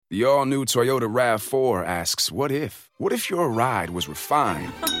The all-new Toyota RAV4 asks, what if? What if your ride was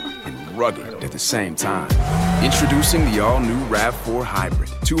refined and rugged at the same time? Introducing the all-new RAV4 Hybrid.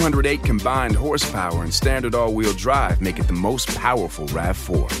 208 combined horsepower and standard all-wheel drive make it the most powerful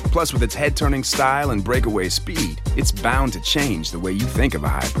RAV4. Plus, with its head-turning style and breakaway speed, it's bound to change the way you think of a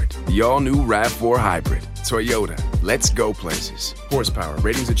hybrid. The all-new RAV4 Hybrid. Toyota. Let's go places. Horsepower.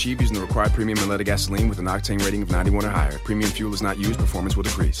 Ratings achieved using the required premium unleaded gasoline with an octane rating of 91 or higher. Premium fuel is not used. Performance will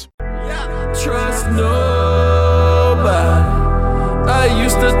decrease. Trust nobody. I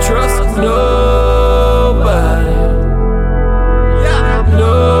used to trust nobody.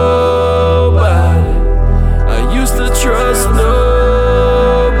 Nobody. I used to trust nobody.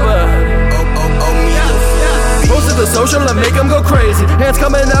 Posted the social and make them go crazy. Hands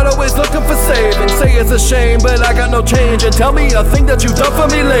coming out, always looking for saving. Say it's a shame, but I got no change. And tell me a thing that you've done for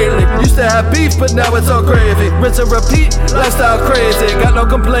me lately. Used to have beef, but now it's all gravy. Rinse and repeat, lifestyle crazy. Got no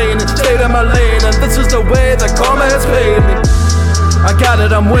complaining, stayed in my lane. And this is the way that karma has paid me. I got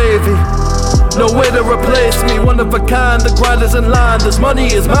it, I'm wavy. No way to replace me, one of a kind. The grind is in line, this money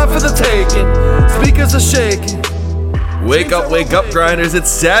is mine for the taking. Speakers are shaking. Wake up, grinders. It's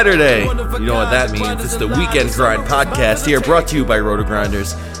Saturday. You know what that means. It's the Weekend Grind podcast here, brought to you by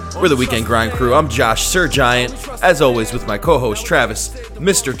Roto-Grinders. We're the Weekend Grind crew. I'm Josh, Sir Giant, as always with my co-host Travis,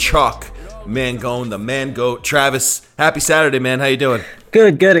 Mr. Chalk Mangone, the man goat. Travis, happy Saturday, man. How you doing?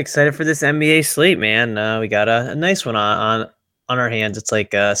 Good. Excited for this NBA slate, man. We got a nice one on our hands. It's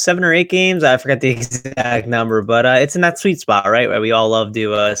like 7 or 8 games. I forgot the exact number, but it's in that sweet spot, right, where we all love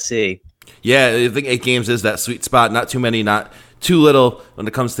to see. Yeah, I think 8 games is that sweet spot. Not too many, not too little when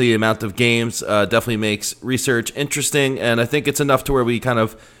it comes to the amount of games. Definitely makes research interesting, and I think it's enough to where we kind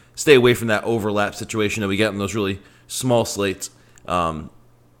of stay away from that overlap situation that we get in those really small slates. We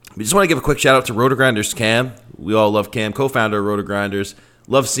just want to give a quick shout out to Roto-Grinders Cam. We all love Cam, co-founder of Roto-Grinders.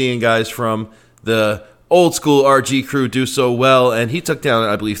 Love seeing guys from the old school RG crew do so well, and he took down,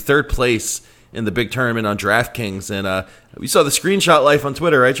 I believe, 3rd place in the big tournament on DraftKings, and we saw the screenshot life on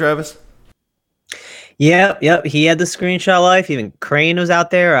Twitter, right, Travis? Yep. He had the screenshot life. Even Crane was out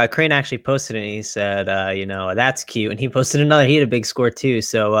there. Crane actually posted it, and he said, that's cute. And he posted another. He had a big score, too.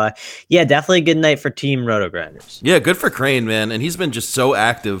 So, definitely a good night for Team Roto-Grinders. Yeah, good for Crane, man. And he's been just so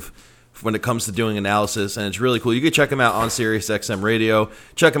active when it comes to doing analysis, and it's really cool. You can check him out on SiriusXM Radio.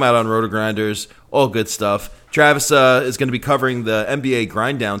 Check him out on Roto-Grinders. All good stuff. Travis is going to be covering the NBA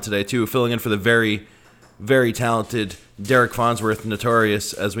Grind Down today, too, filling in for the very, very talented Derek Farnsworth,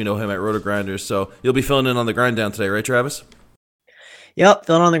 notorious as we know him at Roto-Grinders. So you'll be filling in on the Grind Down today, right, Travis? Yep,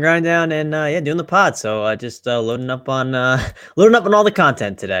 filling on the Grind Down and doing the pod. So just loading up on all the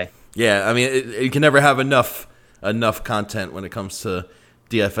content today. Yeah, I mean, you can never have enough content when it comes to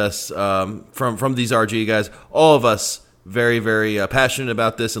DFS from these RG guys. All of us very, very passionate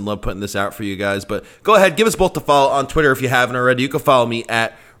about this and love putting this out for you guys. But go ahead, give us both the follow on Twitter if you haven't already. You can follow me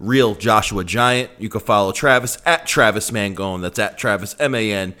at Real Joshua Giant. You can follow Travis at Travis Mangone. That's at Travis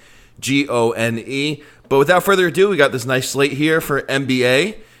Mangone. But without further ado, we got this nice slate here for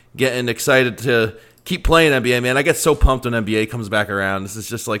NBA. Getting excited to keep playing NBA, man. I get so pumped when NBA comes back around. This is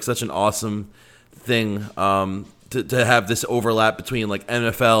just like such an awesome thing to have this overlap between like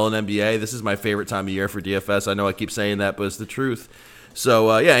NFL and NBA. This is my favorite time of year for DFS. I know I keep saying that, but it's the truth.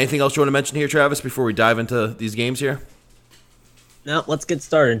 So, anything else you want to mention here, Travis, before we dive into these games here? No, let's get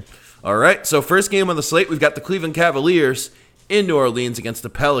started. All right, so first game on the slate, we've got the Cleveland Cavaliers in New Orleans against the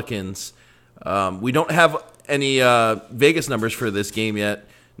Pelicans. We don't have any Vegas numbers for this game yet.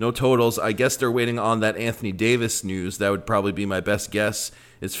 No totals. I guess they're waiting on that Anthony Davis news. That would probably be my best guess,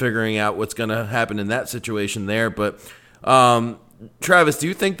 is figuring out what's going to happen in that situation there. But, Travis, do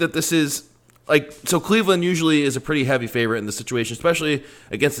you think that this is, so Cleveland usually is a pretty heavy favorite in this situation, especially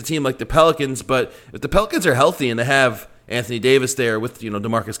against a team like the Pelicans. But if the Pelicans are healthy and they have Anthony Davis there with,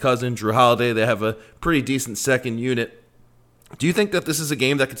 DeMarcus Cousins, Drew Holiday, they have a pretty decent second unit. Do you think that this is a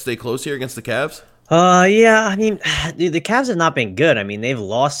game that could stay close here against the Cavs? Yeah, I mean, dude, the Cavs have not been good. I mean, they've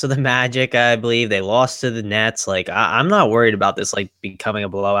lost to the Magic, I believe. They lost to the Nets. I'm not worried about this, becoming a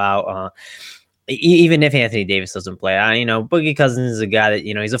blowout. Even if Anthony Davis doesn't play, Boogie Cousins is a guy that,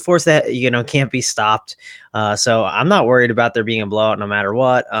 he's a force that, can't be stopped. So I'm not worried about there being a blowout no matter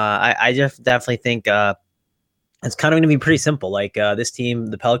what. I just definitely think, It's kind of going to be pretty simple. Like this team,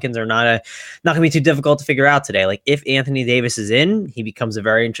 the Pelicans are not going to be too difficult to figure out today. Like if Anthony Davis is in, he becomes a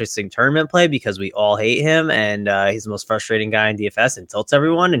very interesting tournament play because we all hate him, and he's the most frustrating guy in DFS and tilts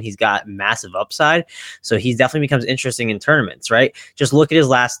everyone, and he's got massive upside. So he definitely becomes interesting in tournaments, right? Just look at his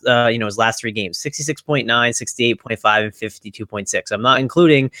last, his last 3 games: 66.9, 68.5, and 52.6. I'm not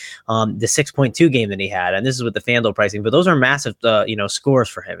including the 6.2 game that he had, and this is with the FanDuel pricing, but those are massive, scores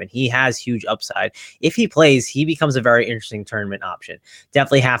for him, and he has huge upside. If he plays, he becomes a very interesting tournament option.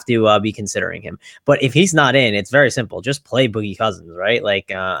 Definitely have to be considering him. But if he's not in, it's very simple. Just play Boogie Cousins, right?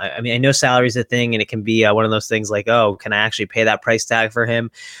 Like, I know salary is a thing, and it can be one of those things like, oh, can I actually pay that price tag for him?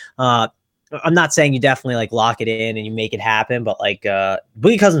 I'm not saying you definitely like lock it in and you make it happen, but like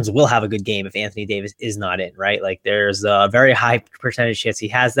Boogie Cousins will have a good game if Anthony Davis is not in, right? Like there's a very high percentage chance he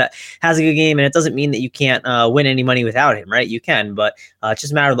has a good game, and it doesn't mean that you can't win any money without him, right? You can, but it's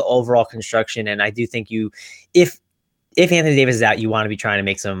just a matter of the overall construction. And I do think if Anthony Davis is out, you want to be trying to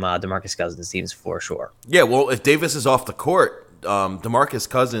make some DeMarcus Cousins teams for sure. Yeah, well, if Davis is off the court, DeMarcus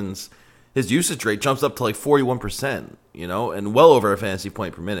Cousins, his usage rate jumps up to like 41%, and well over a fantasy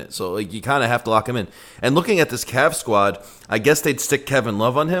point per minute. So like you kind of have to lock him in. And looking at this Cavs squad, I guess they'd stick Kevin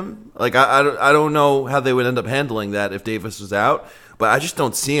Love on him. Like I don't know how they would end up handling that if Davis was out, but I just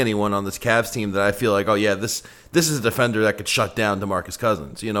don't see anyone on this Cavs team that I feel like, oh yeah, this is a defender that could shut down DeMarcus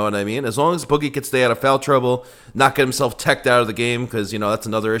Cousins. You know what I mean? As long as Boogie could stay out of foul trouble, not get himself teched out of the game, because that's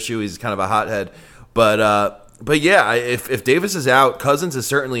another issue. He's kind of a hothead. But yeah, if Davis is out, Cousins is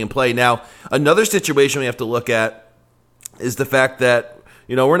certainly in play. Now, another situation we have to look at is the fact that,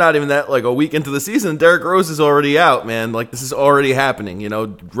 we're not even that like a week into the season. Derrick Rose is already out, man. Like this is already happening.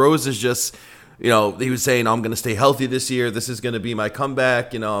 Rose is just, he was saying, I'm going to stay healthy this year. This is going to be my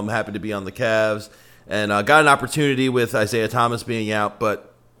comeback. I'm happy to be on the Cavs. And got an opportunity with Isaiah Thomas being out,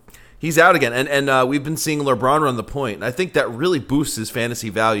 but he's out again. And we've been seeing LeBron run the point. And I think that really boosts his fantasy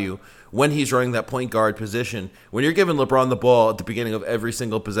value when he's running that point guard position. When you're giving LeBron the ball at the beginning of every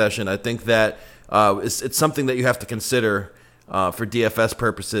single possession, I think that it's something that you have to consider for DFS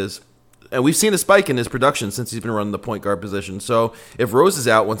purposes. And we've seen a spike in his production since he's been running the point guard position. So if Rose is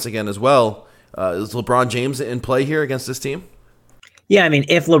out once again as well, is LeBron James in play here against this team? Yeah, I mean,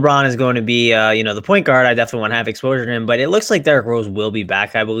 if LeBron is going to be, the point guard, I definitely want to have exposure to him. But it looks like Derrick Rose will be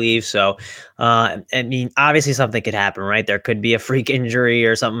back, I believe. So, I mean, obviously something could happen, right? There could be a freak injury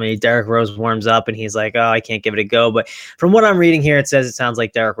or something. Derrick Rose warms up and he's like, oh, I can't give it a go. But from what I'm reading here, it sounds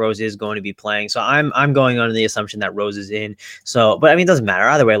like Derrick Rose is going to be playing. So I'm going under the assumption that Rose is in. So, but I mean, it doesn't matter.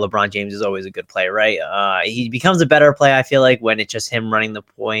 Either way, LeBron James is always a good play, right? He becomes a better play, I feel like, when it's just him running the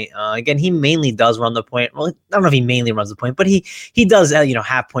point. Again, he mainly does run the point. Well, I don't know if he mainly runs the point, but he does,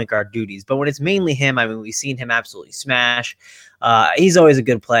 have point guard duties. But when it's mainly him, I mean, we've seen him absolutely smash. He's always a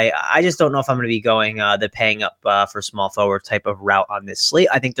good play. I just don't know if I'm going to be going the paying up for small forward type of route on this slate.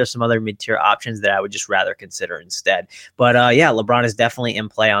 I think there's some other mid-tier options that I would just rather consider instead. But yeah, LeBron is definitely in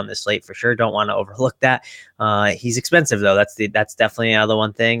play on this slate for sure. Don't want to overlook that. He's expensive though. That's definitely the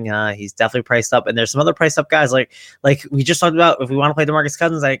one thing. He's definitely priced up, and there's some other priced up guys like we just talked about. If we want to play DeMarcus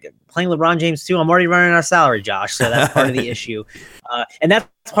Cousins, like playing LeBron James too, I'm already running out of salary, Josh. So that's part of the issue, and that's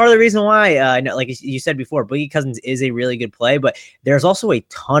part of the reason why. Like you said before, Boogie Cousins is a really good play, but there's also a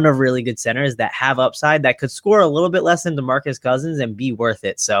ton of really good centers that have upside that could score a little bit less than DeMarcus Cousins and be worth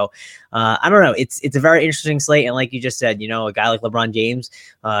it. So I don't know. It's a very interesting slate, and like you just said, a guy like LeBron James,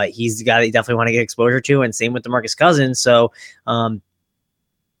 he's a guy that you definitely want to get exposure to, and same with DeMarcus Cousins. So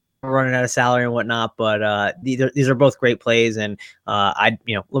running out of salary and whatnot, but these are both great plays, and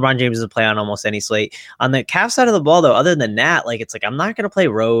LeBron James is a play on almost any slate. On the Cavs side of the ball, though, other than that, like it's like I'm not going to play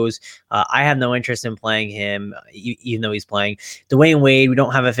Rose. I have no interest in playing him, even though he's playing. Dwayne Wade, we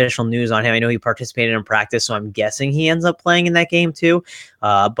don't have official news on him. I know he participated in practice, so I'm guessing he ends up playing in that game too.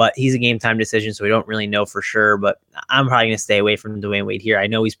 But he's a game time decision, so we don't really know for sure. But I'm probably going to stay away from Dwayne Wade here. I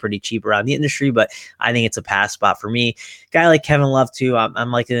know he's pretty cheap around the industry, but I think it's a pass spot for me. Guy like Kevin Love too,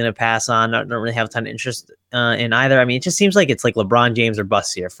 I'm likely going to pass on. I don't really have a ton of interest in either. I mean, it just seems like it's like LeBron James or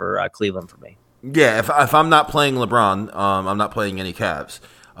bust here for Cleveland for me. Yeah, if I'm not playing LeBron, I'm not playing any Cavs.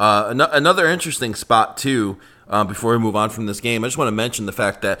 Another interesting spot too. Before we move on from this game, I just want to mention the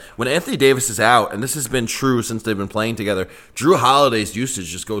fact that when Anthony Davis is out, and this has been true since they've been playing together, Drew Holiday's usage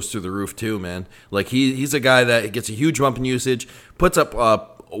just goes through the roof too, man. Like he's a guy that gets a huge bump in usage, puts up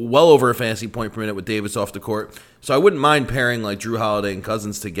well over a fantasy point per minute with Davis off the court. So I wouldn't mind pairing like Drew Holiday and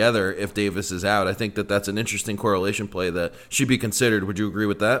Cousins together if Davis is out. I think that that's an interesting correlation play that should be considered. Would you agree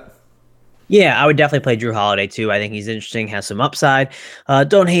with that? Yeah, I would definitely play Drew Holiday too. I think he's interesting, has some upside.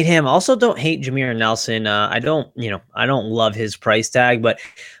 Don't hate him. Also, don't hate Jameer Nelson. I don't love his price tag, but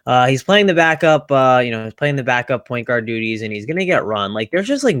he's playing the backup. He's playing the backup point guard duties, and he's gonna get run. Like, there's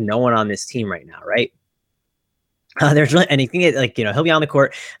just like no one on this team right now, right? And he can get he'll be on the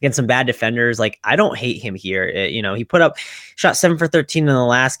court against some bad defenders. Like, I don't hate him here. He shot 7 for 13 in the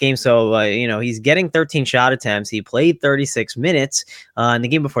last game. So, he's getting 13 shot attempts. He played 36 minutes. In the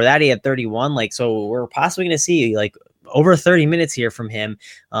game before that, he had 31. So we're possibly going to see over 30 minutes here from him.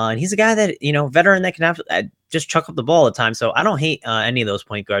 And he's a guy that, veteran that can have just chuck up the ball at times. So I don't hate any of those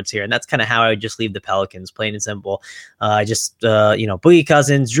point guards here. And that's kind of how I would just leave the Pelicans, plain and simple. Boogie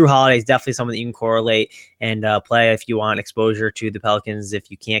Cousins, Drew Holiday is definitely someone that you can correlate and play if you want exposure to the Pelicans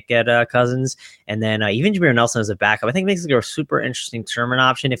if you can't get Cousins. And then even Jameer Nelson as a backup, I think makes it a super interesting tournament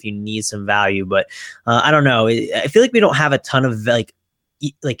option if you need some value. But I don't know. I feel like we don't have a ton of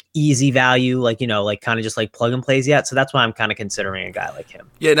easy value, kind of just plug and plays yet. So that's why I'm kind of considering a guy like him.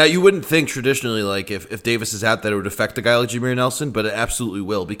 Yeah, now you wouldn't think traditionally, if Davis is out, that it would affect a guy like Jameer Nelson, but it absolutely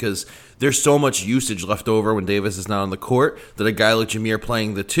will, because there's so much usage left over when Davis is not on the court that a guy like Jameer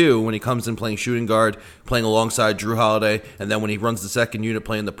playing the 2, when he comes in playing shooting guard, playing alongside Drew Holiday, and then when he runs the second unit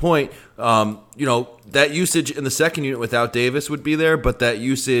playing the point, that usage in the second unit without Davis would be there, but that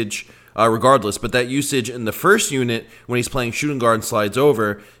usage regardless. But that usage in the first unit when he's playing shooting guard and slides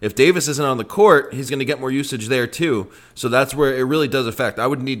over, if Davis isn't on the court, he's going to get more usage there too. So that's where it really does affect. I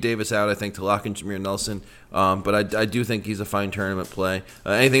would need Davis out, I think, to lock in Jameer Nelson. But I do think he's a fine tournament play.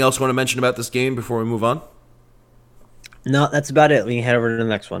 Anything else you want to mention about this game before we move on? No, that's about it. We can head over to the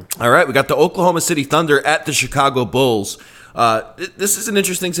next one. All right, we got the Oklahoma City Thunder at the Chicago Bulls. This is an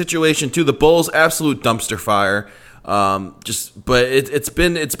interesting situation too. The Bulls, absolute dumpster fire. But it's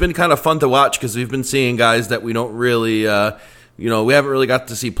been kind of fun to watch because we've been seeing guys that we don't really, we haven't really got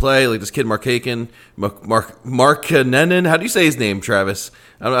to see play, like this kid Markkanen. How do you say his name, Travis?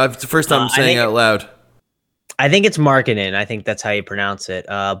 It's the first time I'm saying it out loud. I think it's Markkanen. I think that's how you pronounce it.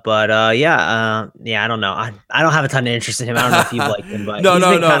 I don't know. I don't have a ton of interest in him. I don't know if you like him, but he's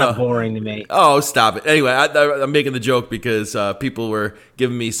been kind of boring to me. Oh, stop it. Anyway, I'm making the joke because people were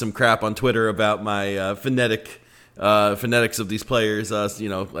giving me some crap on Twitter about my phonetics of these players.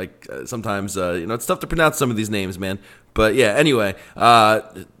 Sometimes it's tough to pronounce some of these names, man. But yeah, anyway,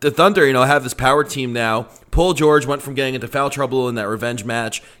 the Thunder, have this power team now. Paul George went from getting into foul trouble in that revenge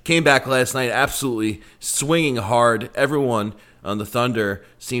match, came back last night absolutely swinging hard. Everyone on the Thunder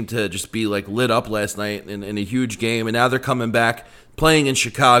seemed to just be lit up last night in a huge game, and now they're coming back playing in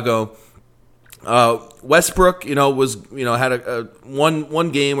Chicago. Westbrook, had a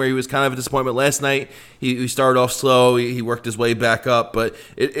one game where he was kind of a disappointment. Last night, he started off slow. He worked his way back up, but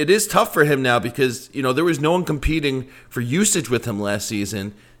it is tough for him now because, there was no one competing for usage with him last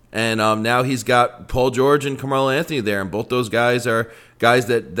season. And now he's got Paul George and Carmelo Anthony there, and both those guys are guys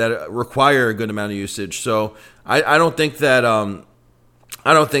that require a good amount of usage. So I don't think that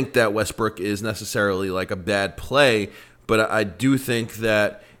Westbrook is necessarily a bad play, but I do think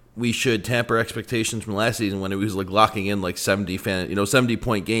that we should temper expectations from last season when it was locking in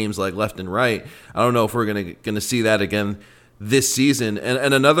 70-point games left and right. I don't know if we're gonna see that again this season.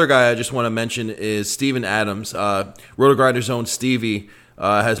 And another guy I just want to mention is Steven Adams. Roto-Grinders' own Stevie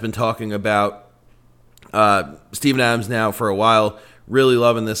has been talking about Steven Adams now for a while. Really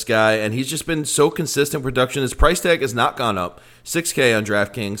loving this guy, and he's just been so consistent production. His price tag has not gone up. $6K on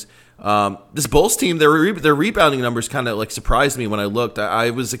DraftKings. This Bulls team, their rebounding numbers kind of surprised me when I looked.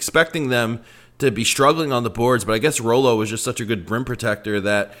 I was expecting them to be struggling on the boards, but I guess Rolo was just such a good rim protector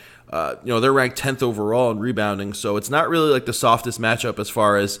that they're ranked 10th overall in rebounding. So it's not really the softest matchup as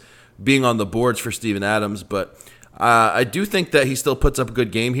far as being on the boards for Steven Adams, but I do think that he still puts up a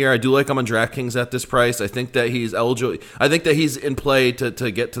good game here. I do like him on DraftKings at this price. I think that he's eligible. I think that he's in play to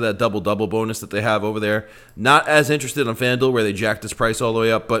get to that double-double bonus that they have over there. Not as interested on FanDuel where they jacked his price all the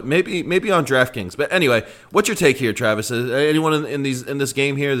way up, but maybe on DraftKings. But anyway, what's your take here, Travis? Anyone in this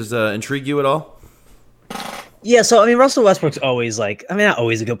game here does intrigue you at all? Yeah, so Russell Westbrook's always not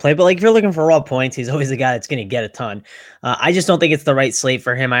always a good play, but if you're looking for raw points, he's always a guy that's going to get a ton. I just don't think it's the right slate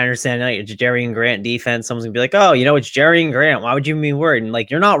for him. I understand it's Jerry Grant defense. Someone's gonna be like, "Oh, it's Jerry Grant. Why would you be worried?" And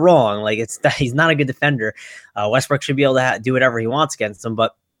you're not wrong. He's not a good defender. Westbrook should be able to do whatever he wants against him,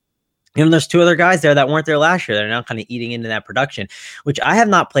 but. There's two other guys there that weren't there last year. They're now kind of eating into that production, which I have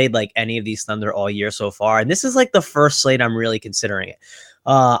not played any of these Thunder all year so far. And this is the first slate I'm really considering it.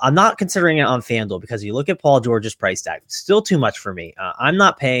 I'm not considering it on FanDuel because you look at Paul George's price tag, still too much for me. I'm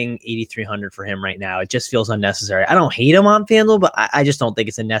not paying $8,300 for him right now. It just feels unnecessary. I don't hate him on FanDuel, but I just don't think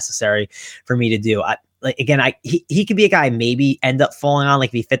it's necessary for me to do. like again, he could be a guy I maybe end up falling on. Like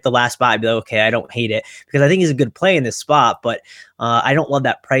if he fit the last spot, I'd be like, okay, I don't hate it because I think he's a good play in this spot, but I don't love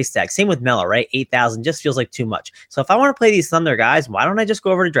that price tag. Same with Melo, right? 8,000 just feels like too much. So if I want to play these Thunder guys, why don't I just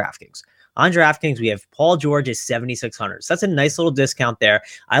go over to DraftKings? On DraftKings, we have Paul George is 7,600. So that's a nice little discount there.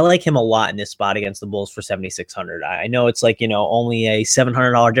 I like him a lot in this spot against the Bulls for 7,600. I know it's like, only a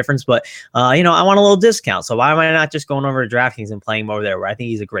 $700 difference, but, I want a little discount. So why am I not just going over to DraftKings and playing him over there where I think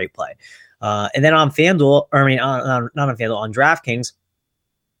he's a great play? And then on FanDuel, not on FanDuel, on DraftKings,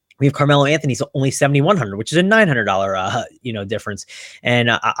 we have Carmelo Anthony's only 7,100, which is a $900, difference. And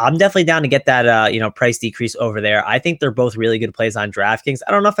I'm definitely down to get that, price decrease over there. I think they're both really good plays on DraftKings.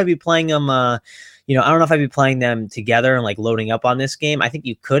 I don't know if I'd be playing them, I don't know if I'd be playing them together and like loading up on this game. I think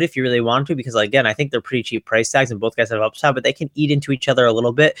you could if you really want to, because again, I think they're pretty cheap price tags and both guys have upside, but they can eat into each other a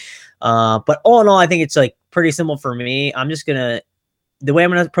little bit. But all in all, I think it's like pretty simple for me. The way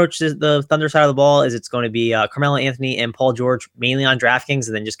I'm going to approach the Thunder side of the ball is it's going to be Carmelo Anthony and Paul George mainly on DraftKings,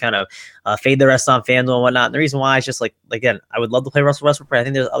 and then just kind of fade the rest on FanDuel and whatnot. And the reason why is just again, I would love to play Russell Westbrook, but I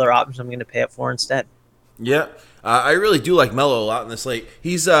think there's other options I'm going to pay up for instead. Yeah, I really do like Melo a lot in this slate.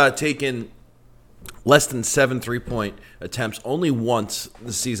 He's taken less than 7 3-point attempts only once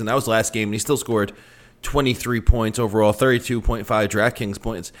this season. That was last game, and he still scored 23 points overall, 32.5 DraftKings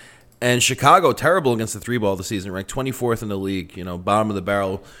points. And Chicago, terrible against the three ball this season, ranked 24th in the league, bottom of the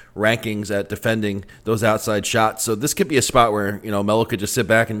barrel rankings at defending those outside shots. So this could be a spot where, Melo could just sit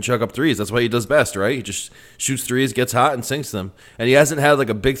back and chug up threes. That's what he does best, right? He just shoots threes, gets hot, and sinks them. And he hasn't had like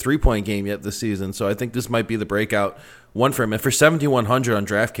a big 3-point game yet this season. So I think this might be the breakout one for him. And for 7,100 on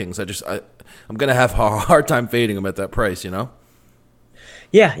DraftKings, I'm going to have a hard time fading him at that price,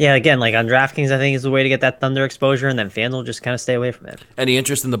 Yeah. Again, like on DraftKings, I think is the way to get that Thunder exposure, and then FanDuel just kind of stay away from it. Any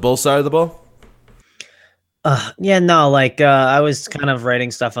interest in the Bulls side of the ball? I was kind of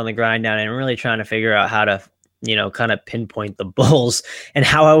writing stuff on the grind down and really trying to figure out how to, kind of pinpoint the Bulls and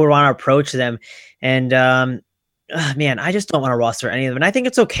how I would want to approach them. And I just don't want to roster any of them. And I think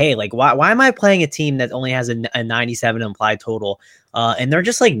it's okay. Like, why am I playing a team that only has a 97 implied total? And they're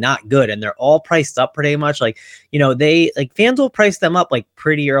just like not good, and they're all priced up pretty much. Like, they like FanDuel priced them up like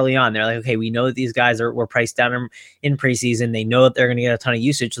pretty early on. They're like, okay, we know that these guys were priced down in preseason. They know that they're going to get a ton of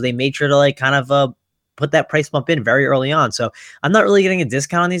usage, so they made sure to like kind of put that price bump in very early on. So I'm not really getting a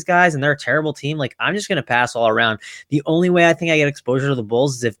discount on these guys, and they're a terrible team. Like, I'm just going to pass all around. The only way I think I get exposure to the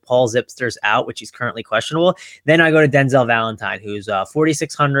Bulls is if Paul Zipster's out, which he's currently questionable. Then I go to Denzel Valentine, who's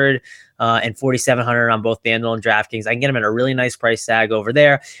 4,600 and 4,700 on both FanDuel and DraftKings. I can get him at a really nice price tag over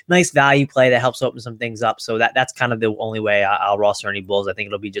there. Nice value play that helps open some things up. So that's kind of the only way I'll roster any Bulls. I think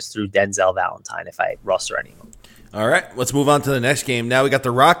it'll be just through Denzel Valentine if I roster any of them. All right, let's move on to the next game. Now we got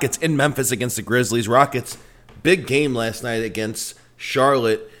the Rockets in Memphis against the Grizzlies. Rockets, big game last night against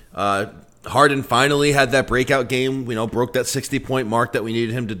Charlotte. Harden finally had that breakout game, broke that 60-point mark that we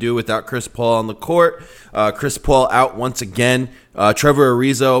needed him to do without Chris Paul on the court. Chris Paul out once again. Trevor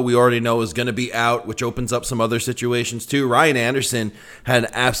Ariza, we already know, is going to be out, which opens up some other situations too. Ryan Anderson had an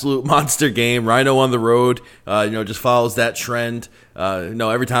absolute monster game. Rhino on the road, just follows that trend.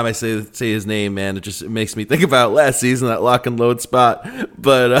 Every time I say his name, man, it makes me think about last season, that lock and load spot.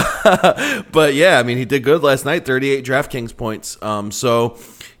 But yeah, I mean, he did good last night, 38 DraftKings points.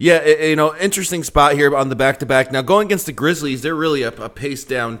 Interesting spot here on the back-to-back. Now, going against the Grizzlies, they're really a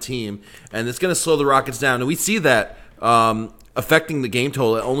pace-down team, and it's going to slow the Rockets down. And we see that affecting the game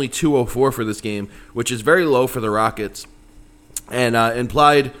total at only 204 for this game, which is very low for the Rockets. And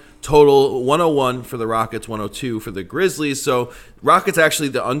implied total 101 for the Rockets, 102 for the Grizzlies. So Rockets actually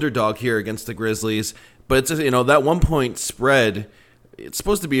the underdog here against the Grizzlies. But it's that 1-point spread, it's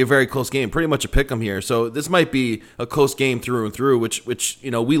supposed to be a very close game, pretty much a pick 'em here. So this might be a close game through and through, which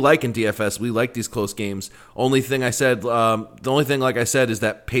we like in DFS. We like these close games. The only thing, like I said, is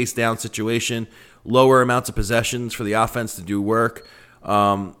that pace down situation, lower amounts of possessions for the offense to do work.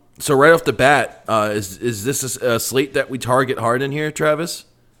 So right off the bat, is this a slate that we target Harden here, Travis?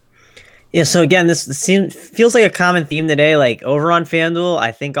 Yeah, so again, this feels like a common theme today. Like over on FanDuel,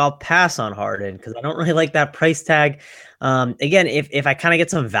 I think I'll pass on Harden because I don't really like that price tag. Again, if I kind of get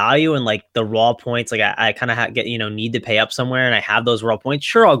some value in like the raw points, like I kind of need to pay up somewhere and I have those raw points,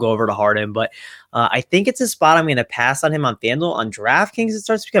 sure, I'll go over to Harden. But I think it's a spot I'm going to pass on him on FanDuel. On DraftKings, it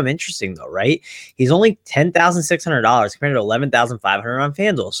starts to become interesting though, right? He's only $10,600 compared to $11,500 on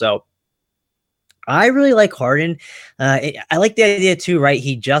FanDuel. So I really like Harden. I like the idea too, right?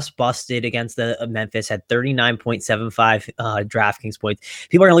 He just busted against the Memphis, had 39.75 DraftKings points.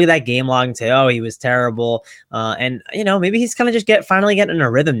 People are going to look at that game log and say, oh, he was terrible. And maybe he's kind of just finally getting in a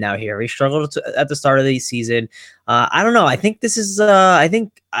rhythm now here. He struggled at the start of the season. I don't know. I think this is. I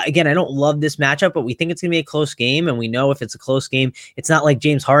think again, I don't love this matchup, but we think it's going to be a close game, and we know if it's a close game, it's not like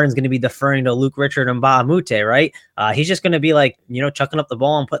James Harden's going to be deferring to Luke Richard and Mbah a Moute, right? He's just going to be like chucking up the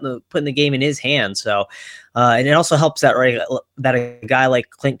ball and putting the game in his hands. So, and it also helps that that a guy like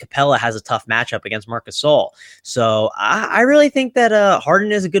Clint Capella has a tough matchup against Marc Gasol. So I really think that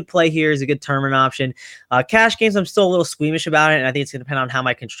Harden is a good play here. Is a good tournament option. Cash games, I'm still a little squeamish about it, and I think it's going to depend on how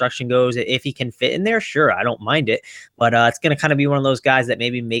my construction goes. If he can fit in there, sure, I don't mind it. But it's going to kind of be one of those guys that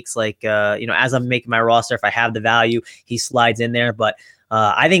maybe makes as I'm making my roster, if I have the value, he slides in there. But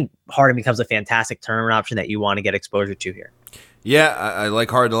I think Harden becomes a fantastic tournament option that you want to get exposure to here. Yeah, I like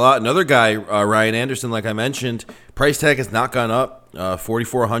Harden a lot. Another guy, Ryan Anderson, like I mentioned, price tag has not gone up.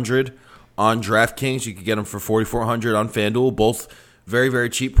 $4,400 on DraftKings. You could get him for $4,400 on FanDuel. Both very, very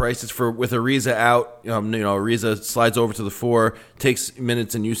cheap prices with Ariza out. Ariza slides over to the 4, takes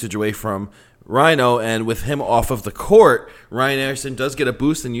minutes and usage away from Rhino, and with him off of the court, Ryan Anderson does get a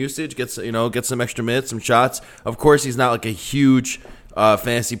boost in usage, gets some extra minutes, some shots. Of course, he's not like a huge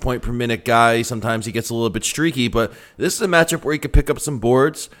fantasy point per minute guy. Sometimes he gets a little bit streaky, but this is a matchup where he could pick up some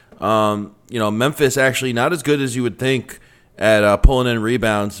boards. Memphis actually not as good as you would think at pulling in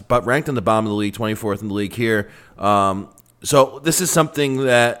rebounds, but ranked in the bottom of the league, 24th in the league here. So this is something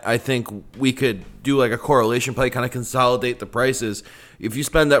that I think we could do like a correlation play, kind of consolidate the prices. If you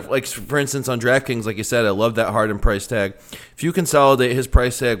spend that, like for instance on DraftKings, like you said, I love that Harden price tag. If you consolidate his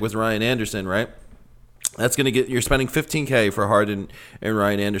price tag with Ryan Anderson, right, that's going to you're spending $15K for Harden and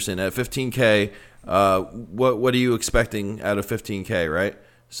Ryan Anderson. At $15K, what are you expecting out of $15K, right?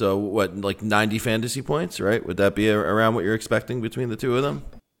 So like 90 fantasy points, right? Would that be around what you're expecting between the two of them?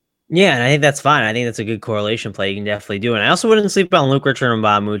 Yeah, and I think that's fine. I think that's a good correlation play. You can definitely do it. And I also wouldn't sleep on Luke Richard and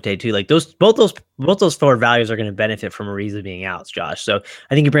Mbah a Moute too. Like both those forward values are going to benefit from Ariza being out, Josh. So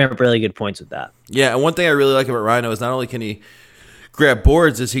I think you bring up really good points with that. Yeah, and one thing I really like about Rhino is not only can he grab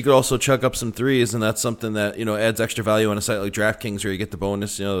boards, is he could also chuck up some threes, and that's something that adds extra value on a site like DraftKings where you get the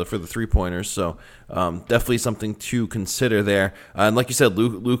bonus for the 3-pointers. So definitely something to consider there. And like you said,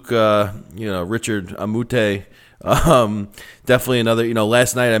 Luke Richard Amute. Definitely another,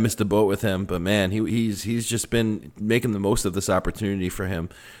 last night I missed the boat with him, but man, he's just been making the most of this opportunity for him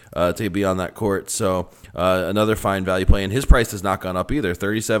to be on that court. So another fine value play, and his price has not gone up either.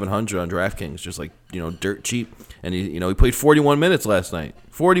 $3,700 on DraftKings, just like dirt cheap. And he played 41 minutes last night.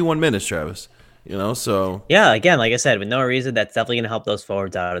 41 minutes, Travis. So yeah, again, like I said, with no reason, that's definitely going to help those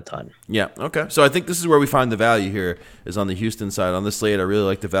forwards out a ton. Yeah, okay. So I think this is where we find the value here, is on the Houston side. On this slate, I really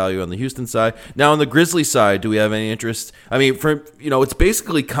like the value on the Houston side. Now on the Grizzlies side, do we have any interest? I mean, it's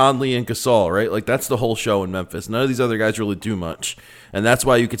basically Conley and Gasol, right? Like that's the whole show in Memphis. None of these other guys really do much, and that's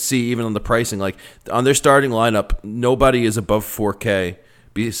why you could see even on the pricing, like on their starting lineup, nobody is above 4K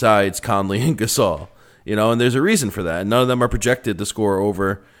besides Conley and Gasol. And there's a reason for that. And none of them are projected to score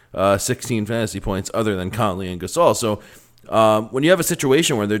over 16 fantasy points other than Conley and Gasol. So when you have a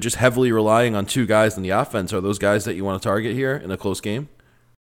situation where they're just heavily relying on two guys in the offense, are those guys that you want to target here in a close game?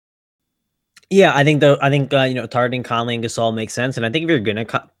 Yeah, I think targeting Conley and Gasol makes sense. And I think if you're going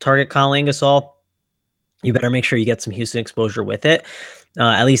to target Conley and Gasol, you better make sure you get some Houston exposure with it.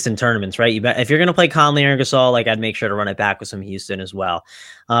 At least in tournaments, right? If you're going to play Conley or Gasol, like I'd make sure to run it back with some Houston as well.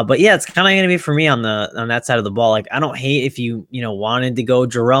 But yeah, it's kind of going to be for me on that side of the ball. Like I don't hate if you wanted to go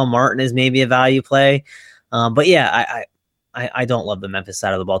Jarrell Martin as maybe a value play, but yeah, I don't love the Memphis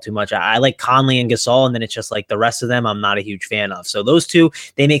side of the ball too much. I like Conley and Gasol, and then it's just like the rest of them I'm not a huge fan of. So those two,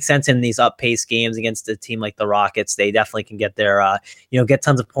 they make sense in these up-paced games against a team like the Rockets. They definitely can get their, get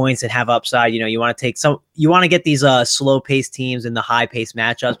tons of points and have upside. You want to get these slow-paced teams in the high-paced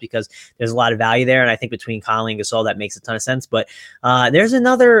matchups because there's a lot of value there. And I think between Conley and Gasol, that makes a ton of sense. But there's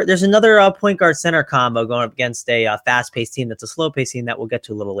another point guard center combo going up against a fast-paced team that's a slow-paced team that we'll get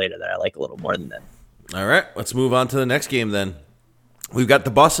to a little later that I like a little more than them. All right, let's move on to the next game then. We've got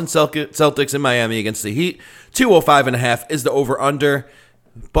the Boston Celtics in Miami against the Heat. 205.5 is the over-under.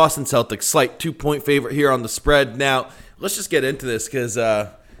 Boston Celtics, slight 2-point favorite here on the spread. Now, let's just get into this because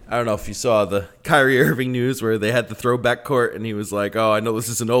I don't know if you saw the Kyrie Irving news where they had the throwback court and he was like, oh, I know this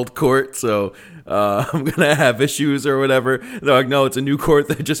is an old court, so I'm going to have issues or whatever. They're like, no, it's a new court.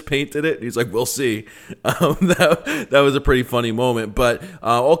 They just painted it. And he's like, we'll see. That was a pretty funny moment. But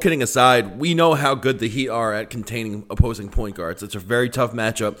all kidding aside, we know how good the Heat are at containing opposing point guards. It's a very tough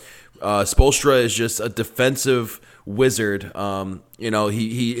matchup. Spoelstra is just a defensive wizard.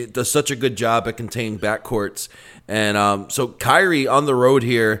 He does such a good job at containing backcourts. And so Kyrie on the road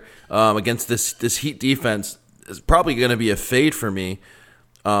here against this Heat defense is probably going to be a fade for me,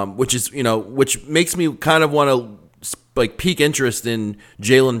 which makes me kind of want to like peak interest in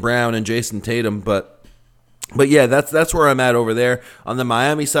Jaylen Brown and Jason Tatum. But But yeah, that's where I'm at over there. On the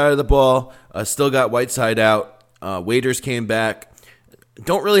Miami side of the ball, still got Whiteside out. Waiters came back.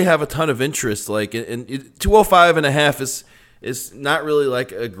 Don't really have a ton of interest. Like, 205.5 is not really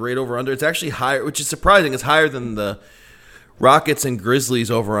like a great over-under. It's actually higher, which is surprising. It's higher than the Rockets and Grizzlies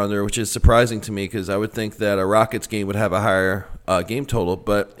over-under, which is surprising to me because I would think that a Rockets game would have a higher game total.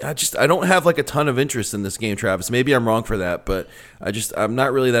 But I don't have like a ton of interest in this game, Travis. Maybe I'm wrong for that, but I'm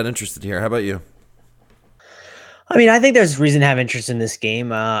not really that interested here. How about you? I mean, I think there's reason to have interest in this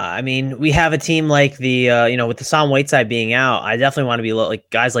game. I mean, we have a team like the, with the Hassan Whiteside being out, I definitely want to be like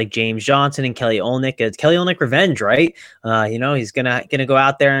guys like James Johnson and Kelly Olynyk. It's Kelly Olynyk revenge, right? He's gonna go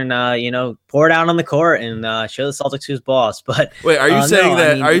out there and pour it out on the court and show the Celtics who's boss. But wait, are you saying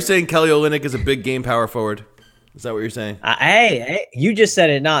that? Are you saying Kelly Olynyk is a big game power forward? Is that what you're saying? Hey, you just said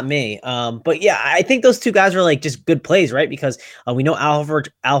it, not me. But yeah, I think those two guys are like just good plays, right? Because we know Al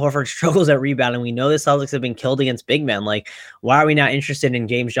Horford struggles at rebounding. We know the Celtics have been killed against big men. Like, why are we not interested in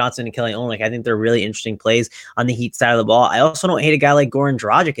James Johnson and Kelly Olynyk? I think they're really interesting plays on the Heat side of the ball. I also don't hate a guy like Goran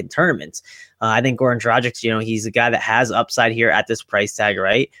Dragic in tournaments. I think Goran Dragic, he's a guy that has upside here at this price tag,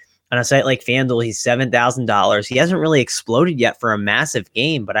 right? On a site like FanDuel, he's $7,000. He hasn't really exploded yet for a massive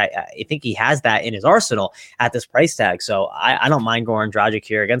game, but I think he has that in his arsenal at this price tag. So I don't mind Goran Dragic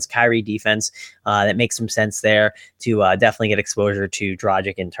here against Kyrie defense. That makes some sense there to definitely get exposure to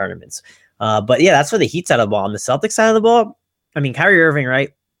Dragic in tournaments. But yeah, that's for the Heat side of the ball. On the Celtics side of the ball, I mean, Kyrie Irving,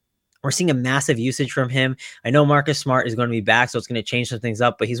 right? We're seeing a massive usage from him. I know Marcus Smart is going to be back, so it's going to change some things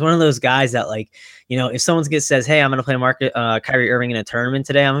up. But he's one of those guys that, like, if someone says, "Hey, I'm going to play Kyrie Irving in a tournament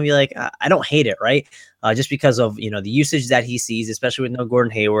today," I'm going to be like, I don't hate it, right? Just because of the usage that he sees, especially with no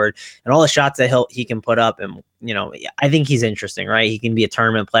Gordon Hayward and all the shots that he can put up, and I think he's interesting, right? He can be a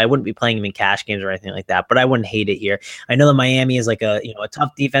tournament play. I wouldn't be playing him in cash games or anything like that, but I wouldn't hate it here. I know that Miami is like a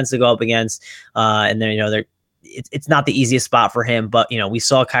tough defense to go up against, and then they're. It's not the easiest spot for him, but we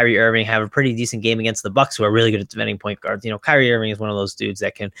saw Kyrie Irving have a pretty decent game against the Bucks, who are really good at defending point guards. Kyrie Irving is one of those dudes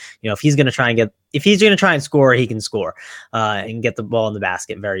that can, if he's going to try and score, he can score and get the ball in the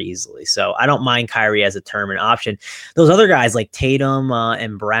basket very easily. So I don't mind Kyrie as a tournament option. Those other guys like Tatum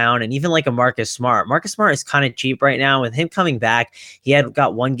and Brown, and even like a Marcus Smart. Marcus Smart is kind of cheap right now. With him coming back, he had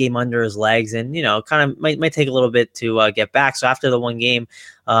got one game under his legs, and kind of might take a little bit to get back. So after the one game.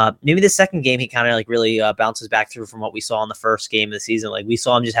 Maybe the second game, he kind of like really bounces back through from what we saw in the first game of the season. Like we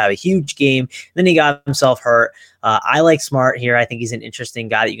saw him just have a huge game. Then he got himself hurt. I like Smart here. I think he's an interesting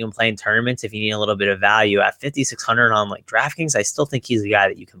guy that you can play in tournaments if you need a little bit of value at 5,600 on like DraftKings. I still think he's a guy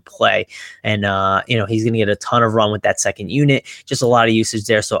that you can play, and he's going to get a ton of run with that second unit. Just a lot of usage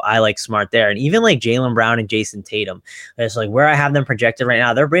there, so I like Smart there. And even like Jaylen Brown and Jason Tatum, it's like where I have them projected right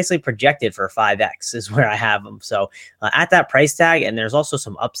now. They're basically projected for 5x is where I have them. So at that price tag, and there's also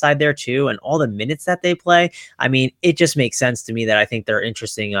some upside there too, and all the minutes that they play. I mean, it just makes sense to me that I think they're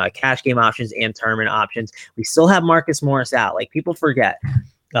interesting cash game options and tournament options. We still have Marcus Morris out. Like people forget.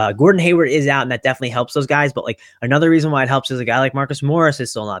 Gordon Hayward is out, and that definitely helps those guys. But like another reason why it helps is a guy like Marcus Morris is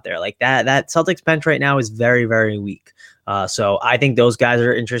still not there. Like that Celtics bench right now is very, very weak. So I think those guys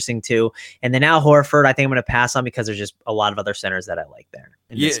are interesting too. And then Al Horford, I think I'm going to pass on because there's just a lot of other centers that I like there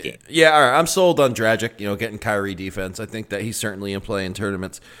in this game. Yeah, all right. I'm sold on Dragic, getting Kyrie defense. I think that he's certainly in play in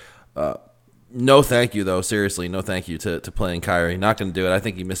tournaments. No thank you, though. Seriously, no thank you to playing Kyrie. Not going to do it. I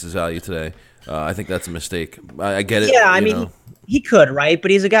think he misses value today. I think that's a mistake. I get it. Yeah, I mean, he could, right?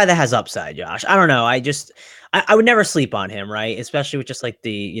 But he's a guy that has upside, Josh. I don't know. I would never sleep on him, right? Especially with just like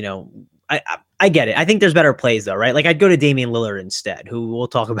the, I get it. I think there's better plays though, right? Like I'd go to Damian Lillard instead, who we'll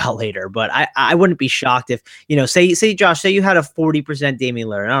talk about later. But I wouldn't be shocked if, say Josh, say you had a 40% Damian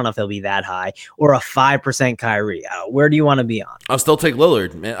Lillard. I don't know if they'll be that high, or a 5% Kyrie. Where do you want to be on? I'll still take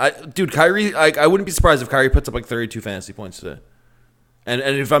Lillard, man. Dude, Kyrie. I wouldn't be surprised if Kyrie puts up like 32 fantasy points today. And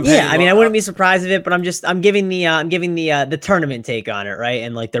if I'm I wouldn't be surprised of it, but I'm giving the tournament take on it, right?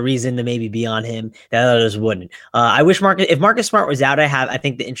 And like the reason to maybe be on him that others wouldn't. I wish if Marcus Smart was out, I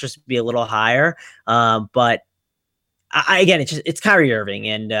think the interest would be a little higher. But again, it's Kyrie Irving,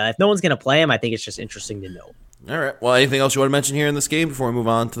 and if no one's gonna play him, I think it's just interesting to know. All right. Well, anything else you want to mention here in this game before we move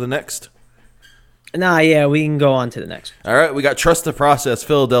on to the next? Nah, yeah, we can go on to the next. All right, we got Trust the Process,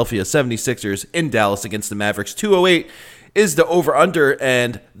 Philadelphia 76ers in Dallas against the Mavericks. 208 is the over-under,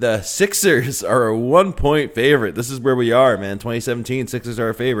 and the Sixers are a 1-point favorite. This is where we are, man. 2017, Sixers are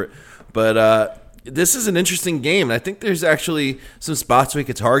a favorite. But this is an interesting game, and I think there's actually some spots we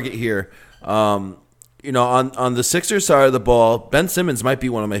could target here. On the Sixers side of the ball, Ben Simmons might be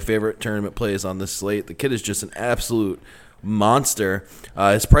one of my favorite tournament plays on this slate. The kid is just an absolute monster.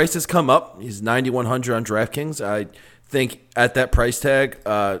 His price has come up. He's 9,100 on DraftKings. I think at that price tag,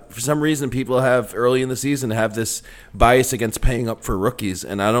 for some reason, people have early in the season have this bias against paying up for rookies,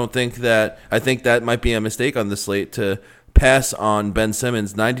 and I think that might be a mistake on this slate to pass on Ben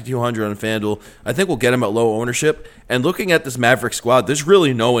Simmons. 9,200 on FanDuel. I think we'll get him at low ownership. And looking at this Maverick squad, there's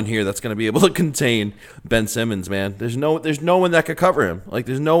really no one here that's going to be able to contain Ben Simmons, man. There's no one that could cover him. Like,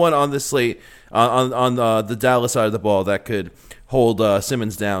 there's no one on this slate on the Dallas side of the ball that could hold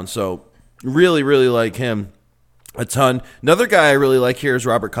Simmons down. So really, really like him a ton. Another guy I really like here is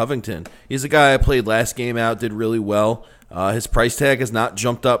Robert Covington. He's a guy I played last game out, did really well. His price tag has not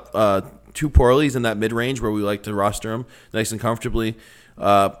jumped up too poorly. He's in that mid-range where we like to roster him nice and comfortably.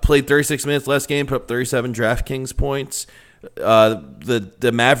 Played 36 minutes last game, put up 37 DraftKings points.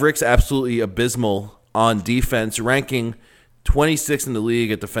 The Mavericks absolutely abysmal on defense, ranking 26th in the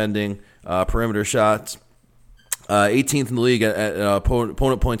league at defending perimeter shots, 18th in the league at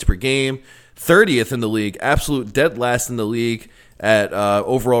opponent points per game, 30th in the league, absolute dead last in the league at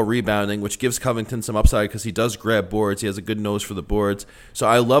overall rebounding, which gives Covington some upside because he does grab boards. He has a good nose for the boards. So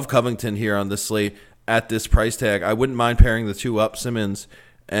I love Covington here on this slate at this price tag. I wouldn't mind pairing the two up, Simmons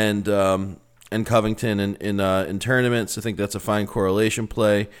and Covington in tournaments. I think that's a fine correlation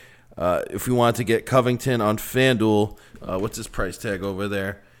play. If we want to get Covington on FanDuel, what's his price tag over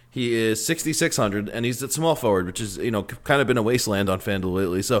there? He is 6,600, and he's at small forward, which is kind of been a wasteland on FanDuel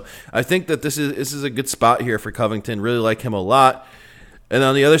lately. So I think that this is a good spot here for Covington. Really like him a lot. And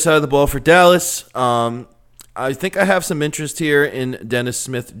on the other side of the ball for Dallas, I think I have some interest here in Dennis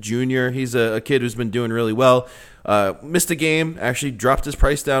Smith Jr. He's a kid who's been doing really well. Missed a game, actually dropped his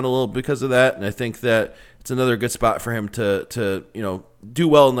price down a little because of that, and I think that it's another good spot for him to do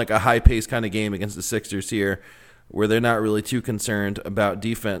well in like a high pace kind of game against the Sixers here, where they're not really too concerned about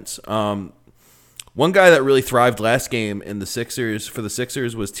defense. One guy that really thrived last game in the Sixers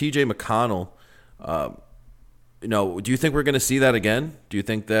was T.J. McConnell. Do you think we're going to see that again? Do you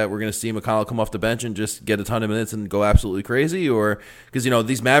think that we're going to see McConnell come off the bench and just get a ton of minutes and go absolutely crazy? Or because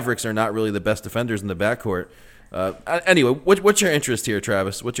these Mavericks are not really the best defenders in the backcourt. Anyway, what's your interest here,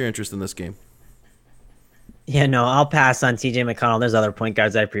 Travis? What's your interest in this game? Yeah, no, I'll pass on TJ McConnell. There's other point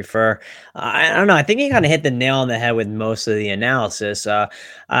guards I prefer. I don't know. I think he kind of hit the nail on the head with most of the analysis.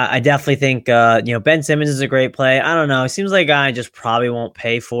 I definitely think, Ben Simmons is a great play. I don't know. It seems like a guy I just probably won't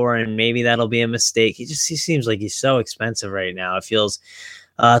pay for, and maybe that'll be a mistake. He seems like he's so expensive right now. It feels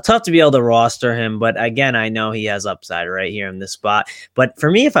tough to be able to roster him. But again, I know he has upside right here in this spot. But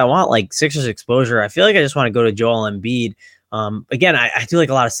for me, if I want like Sixers exposure, I feel like I just want to go to Joel Embiid. Again, I do like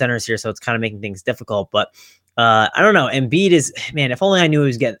a lot of centers here, so it's kind of making things difficult, but I don't know. Embiid is, man, if only I knew he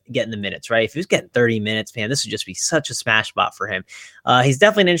was getting the minutes, right? If he was getting 30 minutes, man, this would just be such a smash spot for him. He's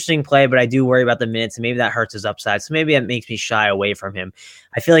definitely an interesting play, but I do worry about the minutes, and maybe that hurts his upside. So maybe that makes me shy away from him.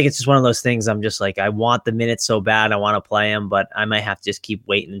 I feel like it's just one of those things. I'm just like, I want the minutes so bad. I want to play him, but I might have to just keep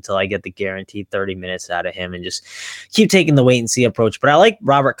waiting until I get the guaranteed 30 minutes out of him and just keep taking the wait and see approach. But I like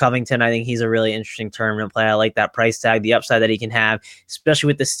Robert Covington. I think he's a really interesting tournament play. I like that price tag, the upside that he can have, especially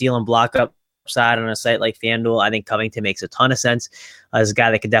with the steal and block up side on a site like FanDuel. I think Covington makes a ton of sense as a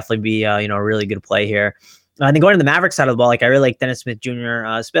guy that could definitely be a really good play here. I think going to the Mavericks side of the ball, like I really like Dennis Smith Jr.,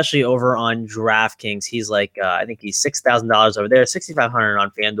 especially over on DraftKings. He's like, I think he's $6,000 over there, $6,500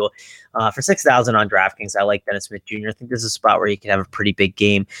 on FanDuel. For $6,000 on DraftKings, I like Dennis Smith Jr. I think this is a spot where he can have a pretty big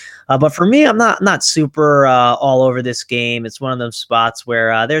game. But for me, I'm not super all over this game. It's one of those spots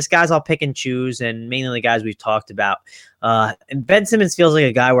where there's guys I'll pick and choose, and mainly the guys we've talked about. And Ben Simmons feels like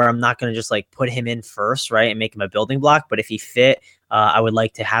a guy where I'm not going to just like put him in first, right, and make him a building block. But if he fit, I would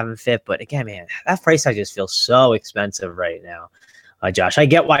like to have him fit. But again, man, that price tag just feels so expensive right now. Josh, I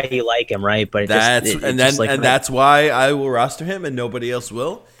get why you like him, right? But that's why I will roster him and nobody else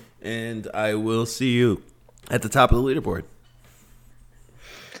will. And I will see you at the top of the leaderboard.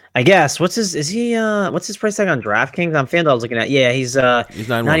 I guess. What's his price tag on DraftKings? On FanDuel I was looking at. Yeah, he's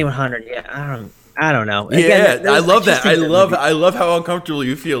 9,100. Yeah, I don't know. Again, I love that. I love how uncomfortable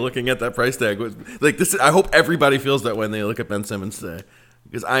you feel looking at that price tag. Like this, I hope everybody feels that when they look at Ben Simmons today,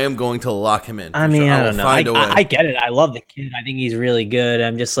 because I am going to lock him in. I mean, I don't know. I get it. I love the kid. I think he's really good.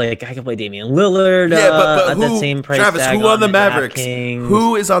 I'm just like, I can play Damian Lillard. But at that same price Travis, tag. Who on the Mavericks?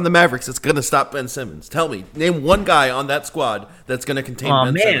 Who is on the Mavericks that's going to stop Ben Simmons? Tell me. Name one guy on that squad that's going to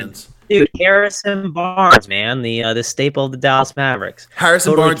contain Simmons. Dude, Harrison Barnes, man, the staple of the Dallas Mavericks.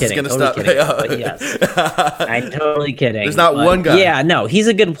 Harrison Barnes is going to stop. Yes, I'm totally kidding. There's not one guy. Yeah, no, he's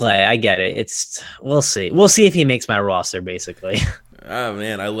a good play. I get it. We'll see. We'll see if he makes my roster, basically. Oh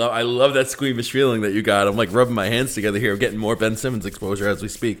man, I love that squeamish feeling that you got. I'm like rubbing my hands together here, getting more Ben Simmons exposure as we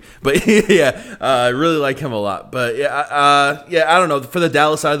speak. But yeah, I really like him a lot. But yeah, I don't know. For the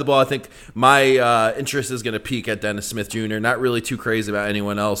Dallas side of the ball, I think my interest is going to peak at Dennis Smith Jr. Not really too crazy about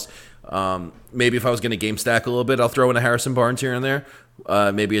anyone else. Maybe if I was going to game stack a little bit, I'll throw in a Harrison Barnes here and there.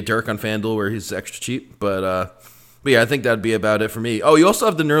 Maybe a Dirk on FanDuel where he's extra cheap. But yeah, I think that'd be about it for me. Oh, you also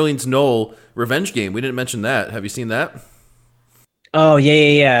have the Nerlens Noel revenge game. We didn't mention that. Have you seen that? Oh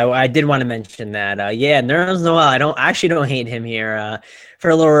yeah. I did want to mention that. Yeah, Nerlens Noel. I don't hate him here. For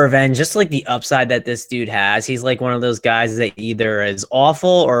a little revenge, just like the upside that this dude has. He's like one of those guys that either is awful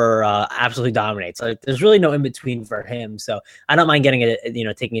or absolutely dominates. Like there's really no in between for him. So I don't mind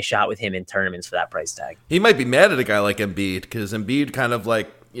taking a shot with him in tournaments for that price tag. He might be mad at a guy like Embiid because Embiid kind of like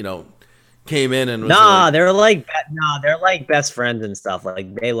came in and was they're like best friends and stuff.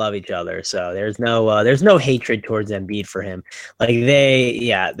 Like they love each other. So there's no hatred towards Embiid for him.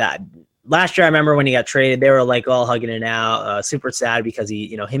 That last year I remember when he got traded, they were like all hugging it out, super sad because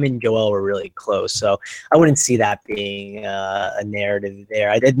him and Joel were really close. So I wouldn't see that being a narrative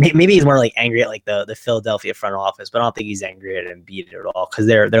there. Maybe he's more like angry at like the Philadelphia front office, but I don't think he's angry at Embiid at all because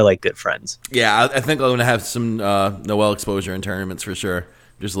they're like good friends. Yeah, I think I'm going to have some Noel exposure in tournaments for sure.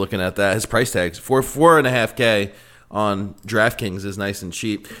 Just looking at that, his price tags for $4.5K on DraftKings is nice and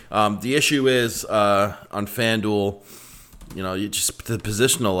cheap. The issue is on FanDuel, you just the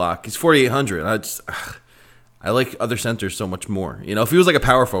positional lock. He's 4,800. I like other centers so much more. If he was like a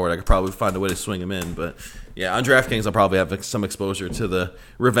power forward, I could probably find a way to swing him in. But yeah, on DraftKings, I'll probably have some exposure to the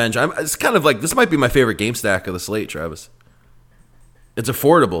revenge. It's kind of like this might be my favorite game stack of the slate, Travis. It's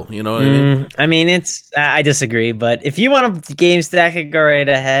affordable, you know what I mean? I mean, I disagree, but if you want to game stack it, go right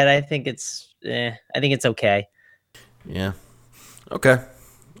ahead. I think it's okay. Yeah. Okay,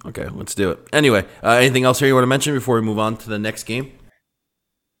 let's do it. Anyway, anything else here you want to mention before we move on to the next game?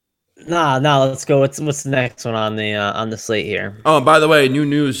 No, let's go. What's the next one on the slate here? Oh, and by the way, new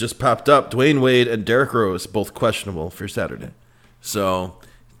news just popped up. Dwayne Wade and Derrick Rose both questionable for Saturday. So,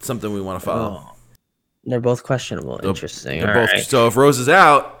 it's something we want to follow. Oh. They're both questionable. Interesting. All right. So if Rose is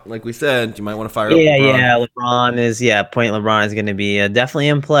out, like we said, you might want to fire up LeBron. LeBron is going to be definitely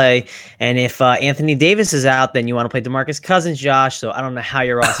in play. And if Anthony Davis is out, then you want to play DeMarcus Cousins, Josh. So I don't know how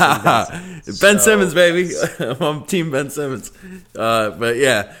you're rostering Ben Simmons, baby. I'm team Ben Simmons. But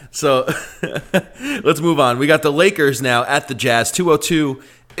yeah, so let's move on. We got the Lakers now at the Jazz. 202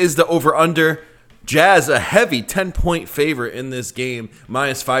 is the over-under. Jazz, a heavy 10-point favorite in this game,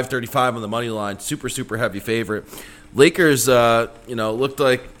 minus 535 on the money line. Super, super heavy favorite. Lakers, looked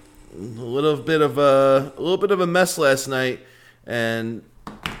like a little bit of a mess last night, and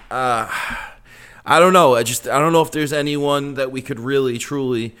I don't know. I don't know if there's anyone that we could really,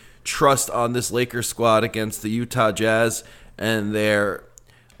 truly trust on this Lakers squad against the Utah Jazz and their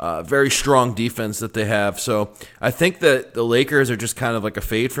very strong defense that they have. So I think that the Lakers are just kind of like a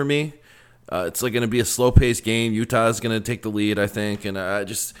fade for me. It's like going to be a slow-paced game. Utah is going to take the lead, I think, and I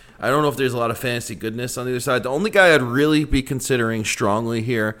don't know if there's a lot of fantasy goodness on the other side. The only guy I'd really be considering strongly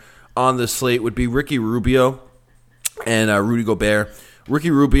here on the slate would be Ricky Rubio and Rudy Gobert. Ricky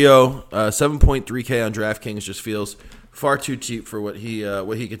Rubio, 7.3K on DraftKings just feels far too cheap for what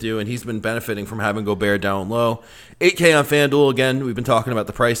he could do, and he's been benefiting from having Gobert down low. 8K on FanDuel. Again, we've been talking about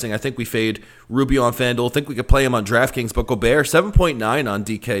the pricing. I think we fade Rubio on FanDuel. I think we could play him on DraftKings, but Gobert 7.9 on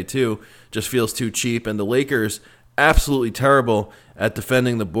DK too just feels too cheap. And the Lakers absolutely terrible at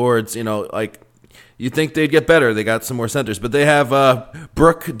defending the boards. You think they'd get better. They got some more centers, but they have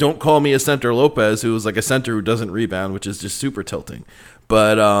Brooke. Don't call me a center Lopez, who's like a center who doesn't rebound, which is just super tilting.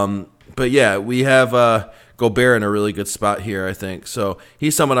 But yeah, we have Gobert in a really good spot here, I think. So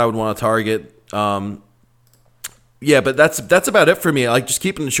he's someone I would want to target. Yeah, but that's about it for me. I like just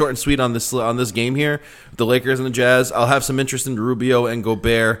keeping it short and sweet on this game here, the Lakers and the Jazz. I'll have some interest in Rubio and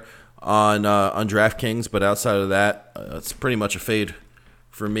Gobert on DraftKings, but outside of that, it's pretty much a fade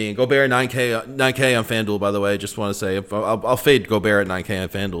for me. And Gobert 9K on FanDuel, by the way. Just want to say I'll fade Gobert at 9K on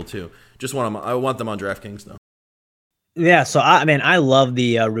FanDuel too. I want them on DraftKings though. Yeah, so I love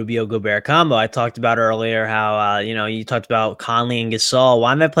the Rubio Gobert combo. I talked about earlier how you talked about Conley and Gasol.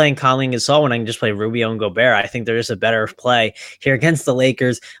 Why am I playing Conley and Gasol when I can just play Rubio and Gobert? I think they're just a better play here against the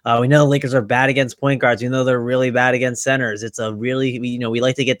Lakers. We know the Lakers are bad against point guards. We know they're really bad against centers. It's a really we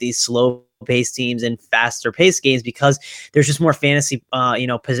like to get these slow paced teams in faster paced games because there's just more fantasy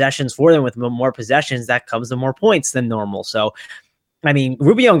possessions for them. With more possessions, that comes to more points than normal. So I mean,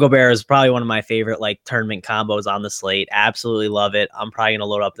 Rubio and Gobert is probably one of my favorite like tournament combos on the slate. Absolutely love it. I'm probably gonna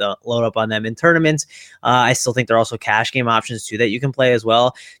load up on them in tournaments. I still think they're also cash game options too that you can play as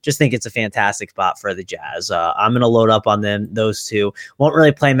well. Just think it's a fantastic spot for the Jazz. I'm gonna load up on them. Those two won't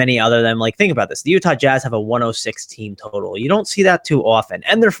really play many other than like think about this. The Utah Jazz have a 106 team total. You don't see that too often,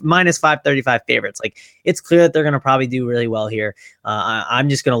 and they're minus 535 favorites. Like it's clear that they're gonna probably do really well here. I'm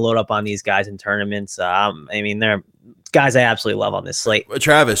just gonna load up on these guys in tournaments. I mean, they're guys I absolutely love on this slate.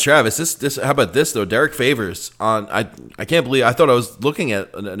 Travis, this how about this though? Derek Favors on I can't believe I thought I was looking at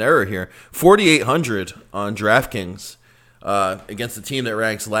an error here. 4,800 on DraftKings against the team that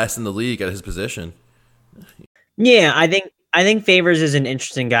ranks last in the league at his position. Yeah, I think Favors is an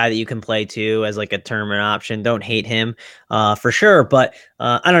interesting guy that you can play too as like a tournament option. Don't hate him for sure, but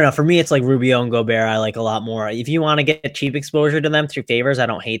I don't know. For me, it's like Rubio and Gobert I like a lot more. If you want to get cheap exposure to them through Favors, I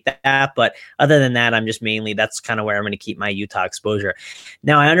don't hate that. But other than that, I'm just mainly that's kind of where I'm going to keep my Utah exposure.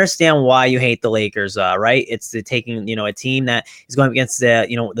 Now, I understand why you hate the Lakers, right? It's the taking a team that is going against the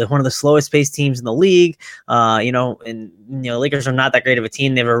one of the slowest paced teams in the league. And Lakers are not that great of a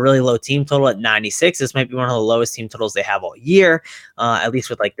team. They have a really low team total at 96. This might be one of the lowest team totals they have all year, at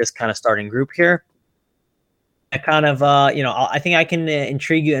least with like this kind of starting group here. I kind of, I think I can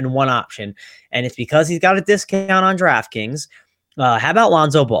intrigue you in one option, and it's because he's got a discount on DraftKings. How about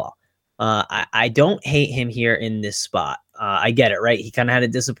Lonzo Ball? I don't hate him here in this spot. I get it, right? He kind of had a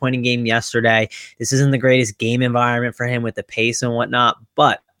disappointing game yesterday. This isn't the greatest game environment for him with the pace and whatnot,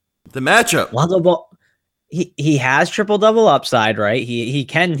 but the matchup, Lonzo Ball, he has triple double upside, right? He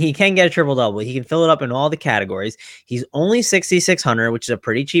can get a triple double. He can fill it up in all the categories. He's only 6,600, which is a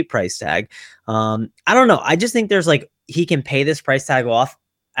pretty cheap price tag. I don't know. I just think there's like he can pay this price tag off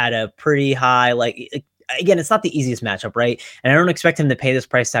at a pretty high again, it's not the easiest matchup, right? And I don't expect him to pay this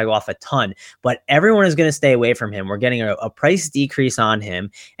price tag off a ton, but everyone is going to stay away from him. We're getting a price decrease on him,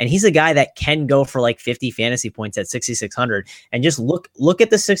 and he's a guy that can go for like 50 fantasy points at 6,600. And just look at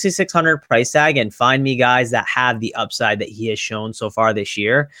the 6,600 price tag and find me guys that have the upside that he has shown so far this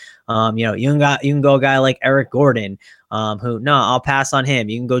year. You can go a guy like Eric Gordon, I'll pass on him.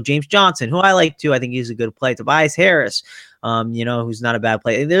 You can go James Johnson, who I like too. I think he's a good play. Tobias Harris, who's not a bad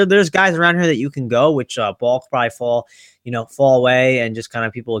play. There's guys around here that you can go, which Ball could probably fall away and just kind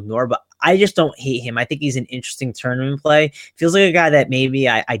of people ignore. But I just don't hate him. I think he's an interesting tournament play. Feels like a guy that maybe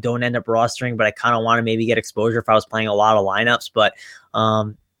I don't end up rostering, but I kind of want to maybe get exposure if I was playing a lot of lineups. But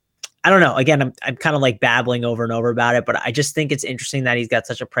I don't know. Again, I'm kind of like babbling over and over about it, but I just think it's interesting that he's got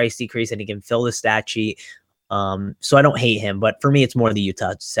such a price decrease and he can fill the stat sheet. So I don't hate him, but for me, it's more the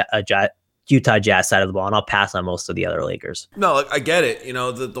Utah Jazz side of the ball, and I'll pass on most of the other Lakers. No, I get it.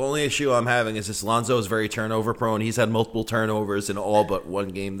 The only issue I'm having is this: Lonzo is very turnover prone. He's had multiple turnovers in all but one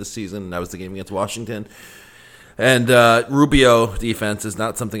game this season, and that was the game against Washington. And Rubio defense is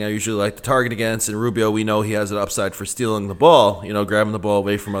not something I usually like to target against. And Rubio, we know he has an upside for stealing the ball, grabbing the ball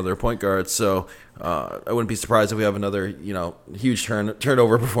away from other point guards. So I wouldn't be surprised if we have another, huge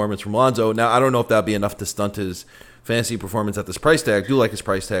turnover performance from Lonzo. Now, I don't know if that'd be enough to stunt his fantasy performance at this price tag. I do like his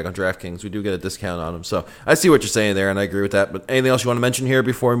price tag on DraftKings. We do get a discount on him. So I see what you're saying there, and I agree with that. But anything else you want to mention here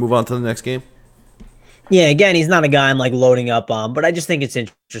before we move on to the next game? Yeah, again, he's not a guy I'm like loading up on, but I just think it's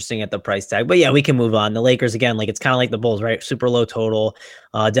interesting at the price tag. But yeah, we can move on. The Lakers, again, like it's kind of like the Bulls, right? Super low total.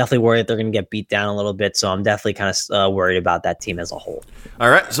 Definitely worried that they're going to get beat down a little bit. So I'm definitely kind of worried about that team as a whole. All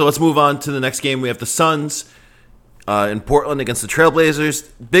right, so let's move on to the next game. We have the Suns in Portland against the Trailblazers.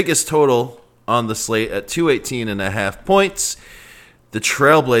 Biggest total on the slate at 218.5 points. The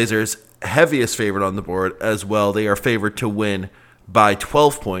Trailblazers, heaviest favorite on the board as well. They are favored to win by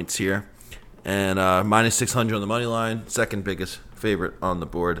 12 points here. And minus 600 on the money line, second biggest favorite on the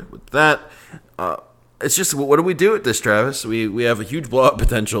board with that. It's just, what do we do with this, Travis? We have a huge blowout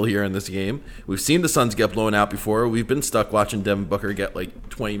potential here in this game. We've seen the Suns get blown out before. We've been stuck watching Devin Booker get like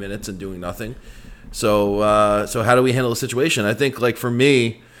 20 minutes and doing nothing. So how do we handle the situation? I think, like, for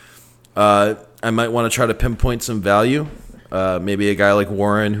me, I might want to try to pinpoint some value. Maybe a guy like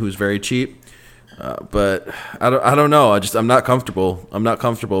Warren, who's very cheap. But I don't know. I'm not comfortable. I'm not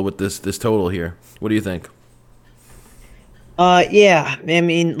comfortable with this total here. What do you think? Yeah. I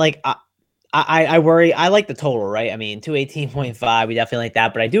mean, like I worry. I like the total, right? I mean, 218.5. We definitely like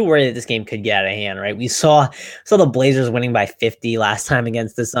that, but I do worry that this game could get out of hand, right? We saw the Blazers winning by 50 last time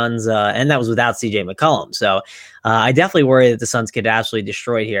against the Suns, and that was without CJ McCollum. So I definitely worry that the Suns could absolutely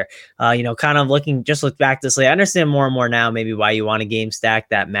destroy here. Kind of look back this way. I understand more and more now maybe why you want a game stack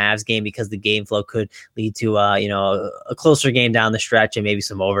that Mavs game, because the game flow could lead to a closer game down the stretch and maybe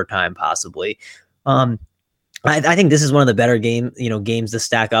some overtime possibly. I think this is one of the better games to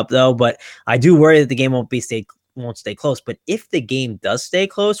stack up, though. But I do worry that the game won't be won't stay close. But if the game does stay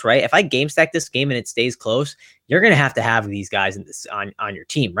close, right? If I game stack this game and it stays close, you're going to have these guys in this on your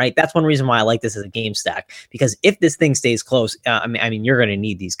team, right? That's one reason why I like this as a game stack, because if this thing stays close, I mean, you're going to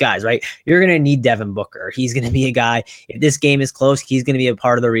need these guys, right? You're going to need Devin Booker. He's going to be a guy. If this game is close, he's going to be a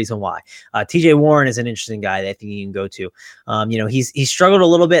part of the reason why. TJ Warren is an interesting guy that I think you can go to. He's struggled a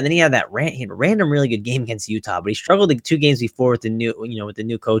little bit, and then he had that random really good game against Utah, but he struggled the 2 games before with the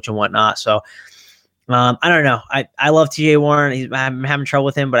new coach and whatnot. So I don't know. I love TJ Warren. I'm having trouble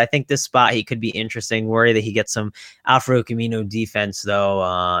with him, but I think this spot he could be interesting. Worry that he gets some Al-Farouq Aminu defense though,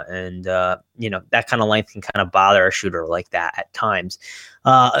 and that kind of length can kind of bother a shooter like that at times.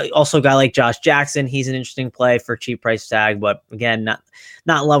 Also, a guy like Josh Jackson, he's an interesting play for cheap price tag, but again,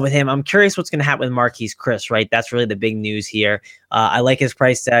 not in love with him. I'm curious what's going to happen with Marquise Chris, right? That's really the big news here. I like his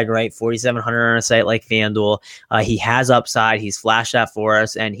price tag, right? 4,700 on a site like FanDuel. He has upside. He's flashed that for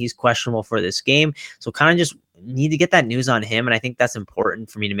us, and he's questionable for this game. So kind of just need to get that news on him, and I think that's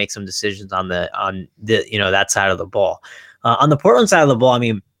important for me to make some decisions on the that side of the ball. On the Portland side of the ball, I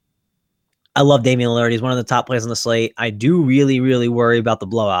mean, I love Damian Lillard. He's one of the top players on the slate. I do really, really worry about the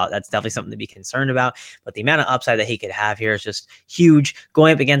blowout. That's definitely something to be concerned about. But the amount of upside that he could have here is just huge.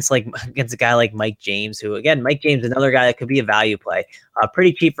 Going up against a guy like Mike James, who, again, Mike James, another guy that could be a value play.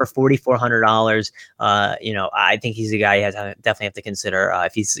 Pretty cheap for $4,400. I think he's a guy you definitely have to consider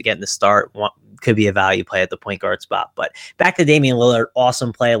if he's getting the start. Could be a value play at the point guard spot. But back to Damian Lillard,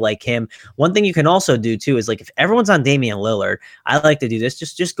 awesome play like him. One thing you can also do too is, like, if everyone's on Damian Lillard, I like to do this.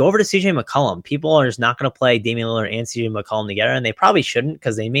 Just go over to CJ McCollum. People are just not going to play Damian Lillard and CJ McCollum together, and they probably shouldn't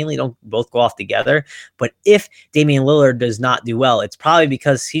because they mainly don't both go off together. But if Damian Lillard does not do well, it's probably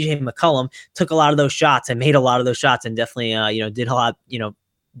because CJ McCollum took a lot of those shots and made a lot of those shots and definitely did a lot,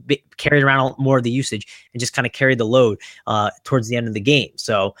 carried around more of the usage and just kind of carried the load towards the end of the game.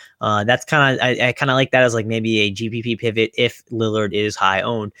 So that's kind of, I kind of like that as like maybe a GPP pivot if Lillard is high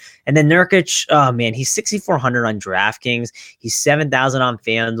owned. And then Nurkic, oh man, he's 6,400 on DraftKings. He's 7,000 on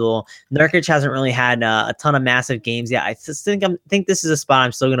FanDuel. Nurkic hasn't really had a ton of massive games yet. I just think this is a spot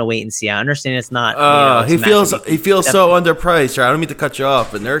I'm still going to wait and see. I understand it's not. He feels so underpriced. Right? I don't mean to cut you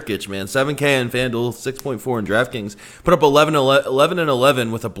off, but Nurkic, man, 7K on FanDuel, 6.4 in DraftKings, put up 11 and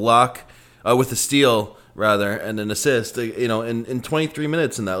 11 with a block, with a steal rather, and an assist. In 23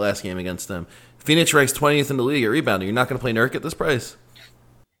 minutes in that last game against them. Phoenix ranks 20th in the league at rebounding. You're not going to play Nurk at this price.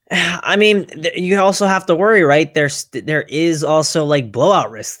 I mean, you also have to worry, right? There is also like blowout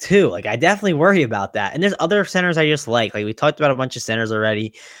risk too. Like, I definitely worry about that. And there's other centers I just like we talked about a bunch of centers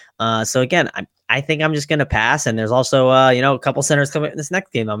already. So again, I think I'm just going to pass. And there's also, a couple centers coming in this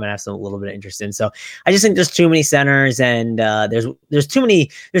next game I'm going to have a little bit of interest in. So I just think there's too many centers, and there's too many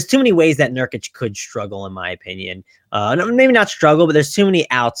ways that Nurkic could struggle, in my opinion. Maybe not struggle, but there's too many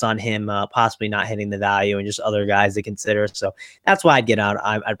outs on him, possibly not hitting the value, and just other guys to consider. So that's why I'd get out.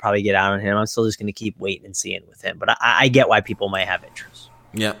 I'd probably get out on him. I'm still just going to keep waiting and seeing with him, but I get why people might have interest.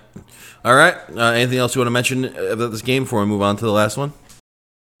 Yeah. All right. Anything else you want to mention about this game before we move on to the last one?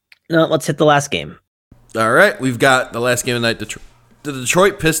 No, let's hit the last game. All right, we've got the last game of the night. The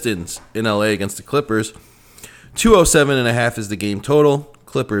Detroit Pistons in LA against the Clippers. 207.5 is the game total.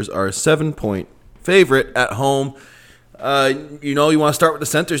 Clippers are a 7-point favorite at home. You want to start with the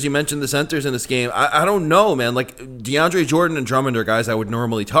centers. You mentioned the centers in this game. I don't know, man. Like, DeAndre Jordan and Drummond are guys I would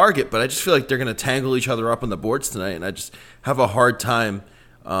normally target, but I just feel like they're going to tangle each other up on the boards tonight, and I just have a hard time,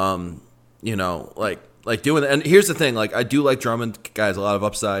 like doing that. And here's the thing, like, I do like Drummond, guys, a lot of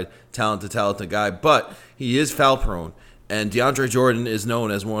upside, talented guy, but he is foul prone, and DeAndre Jordan is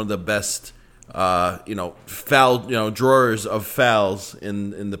known as one of the best drawers of fouls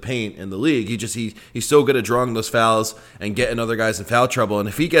in the paint in the league. He's so good at drawing those fouls and getting other guys in foul trouble. And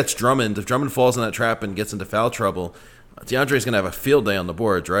if if Drummond falls in that trap and gets into foul trouble, DeAndre's gonna have a field day on the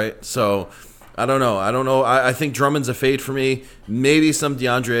boards, right? So I don't know. I think Drummond's a fade for me. Maybe some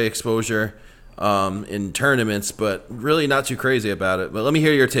DeAndre exposure in tournaments, but really not too crazy about it. But let me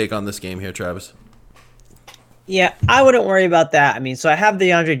hear your take on this game here, Travis. Yeah, I wouldn't worry about that. I mean, so I have the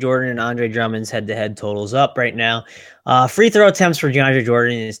DeAndre Jordan and Andre Drummond's head-to-head totals up right now. Free throw attempts for DeAndre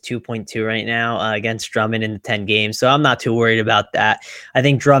Jordan is 2.2 right now against Drummond in the 10 games, so I'm not too worried about that. I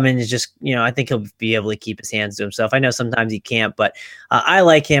think Drummond is just, I think he'll be able to keep his hands to himself. I know sometimes he can't, but I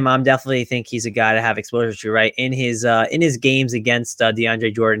like him. I'm definitely think he's a guy to have exposure to, right? In his games against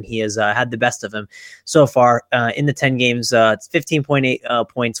DeAndre Jordan, he has had the best of him so far. In the 10 games, it's 15.8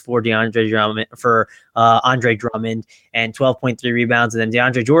 points for DeAndre Drummond, Andre Drummond, and 12.3 rebounds. And then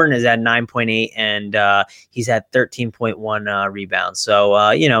DeAndre Jordan is at 9.8, and he's had 13.2 9.1 rebounds.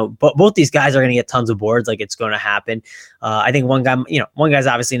 So, both these guys are going to get tons of boards. Like, it's going to happen. I think one guy's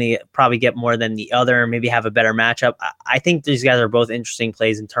obviously going to probably get more than the other, maybe have a better matchup. I think these guys are both interesting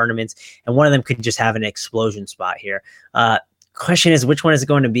plays in tournaments, and one of them could just have an explosion spot here. Question is, which one is it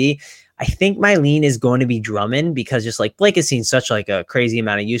going to be? I think my lean is going to be Drummond, because just like Blake has seen such like a crazy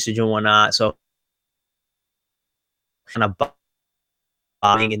amount of usage and whatnot. So kind of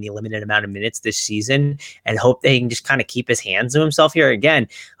bobbing in the limited amount of minutes this season, and hope that he can just kind of keep his hands to himself here again.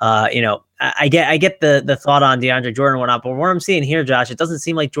 I get the thought on DeAndre Jordan and whatnot, but what I'm seeing here, Josh, it doesn't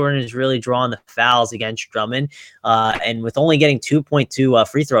seem like Jordan is really drawing the fouls against Drummond. And with only getting 2.2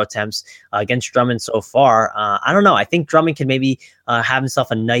 free throw attempts against Drummond so far, I don't know. I think Drummond can maybe have himself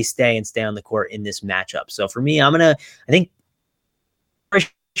a nice day and stay on the court in this matchup. So for me, I think for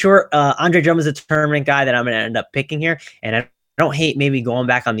sure, Andre Drummond's a tournament guy that I'm going to end up picking here. And I don't hate maybe going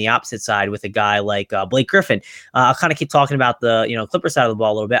back on the opposite side with a guy like Blake Griffin. I'll kind of keep talking about the Clippers side of the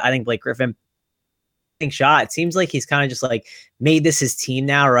ball a little bit. I think Blake Griffin shot. It seems like he's kind of just like made this his team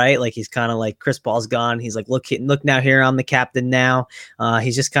now, right? Like he's kind of like Chris Paul's gone. He's like, look now here, I'm the captain now.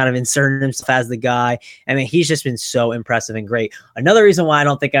 He's just kind of inserted himself as the guy. I mean, he's just been so impressive and great. Another reason why I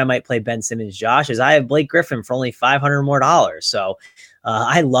don't think I might play Ben Simmons, Josh, is I have Blake Griffin for only $500 more. So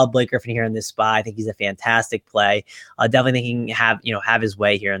I love Blake Griffin here in this spot. I think he's a fantastic play. Definitely think he can have his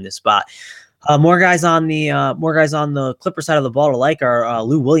way here in this spot. More guys on the Clipper side of the ball to like are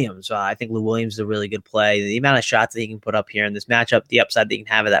Lou Williams. I think Lou Williams is a really good play. The amount of shots that he can put up here in this matchup, the upside that he can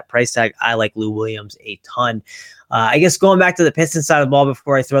have at that price tag, I like Lou Williams a ton. I guess going back to the Pistons side of the ball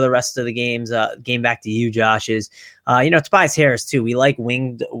before I throw the rest of the game back to you, Josh, is Tobias Harris too. We like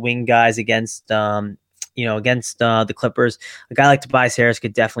wing guys against the Clippers. A guy like Tobias Harris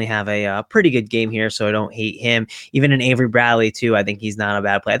could definitely have a pretty good game here, so I don't hate him. Even in Avery Bradley, too, I think he's not a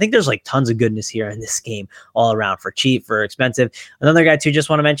bad play. I think there's like tons of goodness here in this game all around, for cheap, for expensive. Another guy, too, just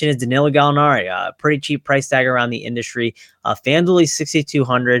want to mention is Danilo Gallinari. Pretty cheap price tag around the industry. FanDuel is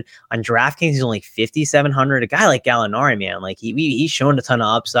 $6,200. On DraftKings, he's only $5,700. A guy like Gallinari, man, like he's shown a ton of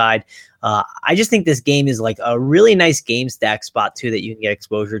upside. I just think this game is like a really nice game stack spot too that you can get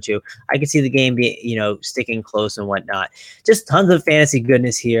exposure to. I can see the game be, sticking close and whatnot. Just tons of fantasy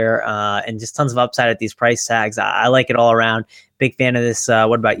goodness here, and just tons of upside at these price tags. I like it all around. Big fan of this.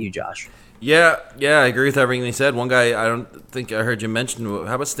 What about you, Josh? Yeah, I agree with everything they said. One guy I don't think I heard you mention.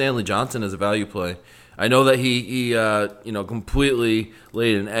 How about Stanley Johnson as a value play? I know that he completely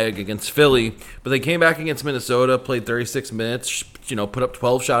laid an egg against Philly, but they came back against Minnesota, played 36 minutes, put up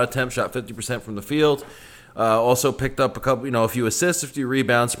 12 shot attempts, shot 50% from the field. Also picked up a few assists, a few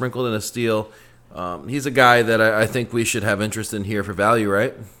rebounds, sprinkled in a steal. He's a guy that I think we should have interest in here for value,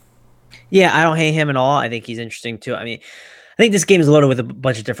 right? Yeah, I don't hate him at all. I think he's interesting too. I mean, I think this game is loaded with a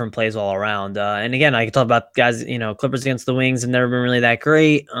bunch of different plays all around. And again, I can talk about guys, Clippers against the Wings have never been really that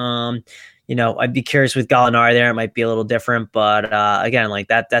great. I'd be curious with Gallinari there. It might be a little different, but again, like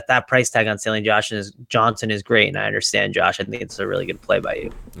that price tag on Stanley Johnson is great, and I understand, Josh. I think it's a really good play by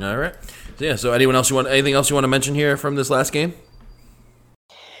you. All right. So anything else you want to mention here from this last game?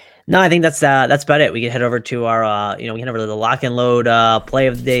 No, I think that's about it. We can head over to our, we can head over to the lock and load play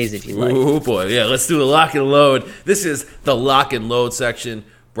of the days if you like. Oh boy, yeah, let's do the lock and load. This is the lock and load section,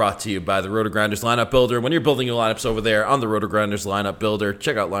 brought to you by the RotoGrinders Lineup Builder. When you're building your lineups over there on the RotoGrinders Lineup Builder,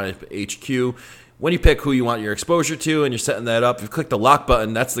 check out Lineup HQ. When you pick who you want your exposure to and you're setting that up, you click the lock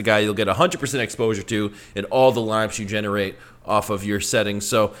button. That's the guy you'll get 100% exposure to in all the lineups you generate off of your settings.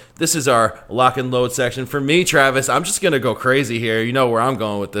 So this is our lock and load section. For me, Travis, I'm just going to go crazy here. You know where I'm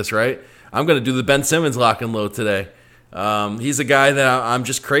going with this, right? I'm going to do the Ben Simmons lock and load today. He's a guy that I'm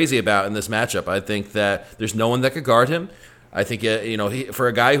just crazy about in this matchup. I think that there's no one that could guard him. I think, for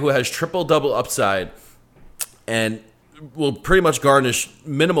a guy who has triple-double upside and will pretty much garnish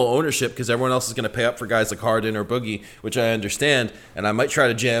minimal ownership because everyone else is going to pay up for guys like Harden or Boogie, which I understand. And I might try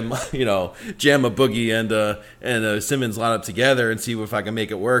to jam a Boogie and a Simmons lineup together and see if I can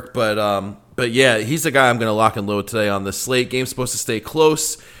make it work. But yeah, he's the guy I'm going to lock and load today on this slate. Game's supposed to stay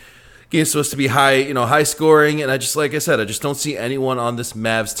close. Game's supposed to be high scoring. And like I said, I just don't see anyone on this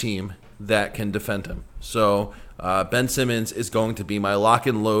Mavs team that can defend him. So Ben Simmons is going to be my lock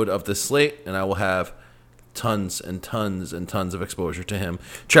and load of the slate, and I will have tons and tons and tons of exposure to him.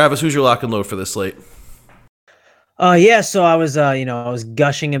 Travis, who's your lock and load for this slate? So I was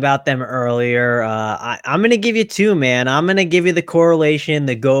gushing about them earlier. I'm going to give you two, man. I'm going to give you the correlation,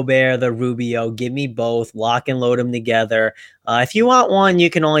 the Gobert, the Rubio. Give me both. Lock and load them together. If you want one, you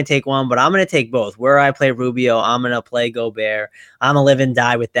can only take one, but I'm going to take both. Where I play Rubio, I'm going to play Gobert. I'm going to live and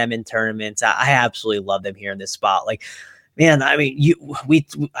die with them in tournaments. I absolutely love them here in this spot. Like, Man, I mean, we're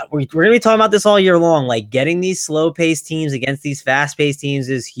going to be talking about this all year long. Like, getting these slow-paced teams against these fast-paced teams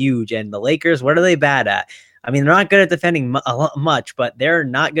is huge. And the Lakers, what are they bad at? I mean, they're not good at defending much, but they're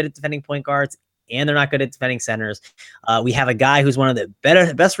not good at defending point guards, and they're not good at defending centers. We have a guy who's one of the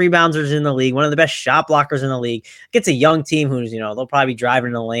best rebounders in the league, one of the best shot blockers in the league. Gets a young team who's, they'll probably be driving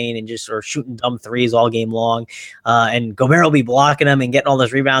in the lane and just sort of shooting dumb threes all game long. And Gobert will be blocking them and getting all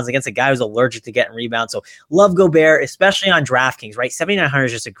those rebounds against a guy who's allergic to getting rebounds. So love Gobert, especially on DraftKings, right? $7,900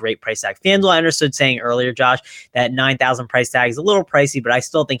 is just a great price tag. FanDuel, I understood saying earlier, Josh, that $9,000 price tag is a little pricey, but I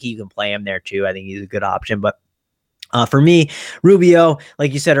still think you can play him there too. I think he's a good option, but for me, Rubio,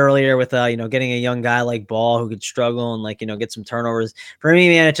 like you said earlier, with getting a young guy like Ball who could struggle and get some turnovers. For me,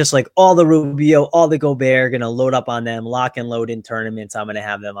 man, it's just like all the Rubio, all the Gobert, gonna load up on them, lock and load in tournaments. I'm gonna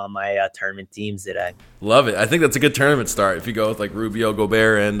have them on my tournament teams today. Love it. I think that's a good tournament start. If you go with like Rubio,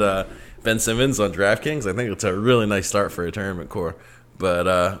 Gobert, and Ben Simmons on DraftKings, I think it's a really nice start for a tournament core. But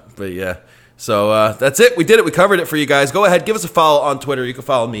yeah. So that's it. We did it. We covered it for you guys. Go ahead. Give us a follow on Twitter. You can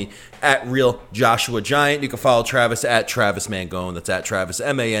follow me at Real Joshua Giant. You can follow Travis at Travis Mangone. That's at Travis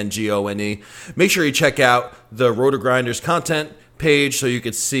Mangone. Make sure you check out the Roto Grinders content page so you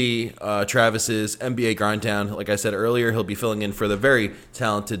can see Travis's NBA grind down. Like I said earlier, he'll be filling in for the very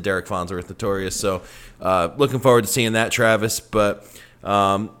talented Derek Farnsworth Notorious. So looking forward to seeing that, Travis. But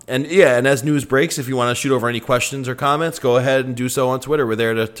and as news breaks, if you want to shoot over any questions or comments, go ahead and do so on Twitter. We're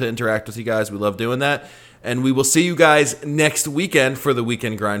there to interact with you guys. We love doing that. And we will see you guys next weekend for the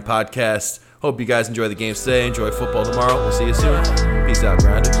Weekend Grind podcast. Hope you guys enjoy the games today. Enjoy football tomorrow. We'll see you soon. Peace out,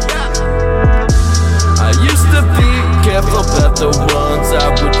 Grinders. I used to be careful about the ones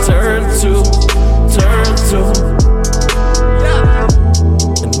I would turn to.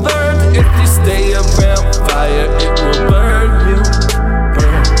 And learn if you stay around fire, it will burn you.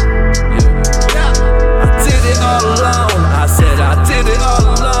 All alone, I said I did it all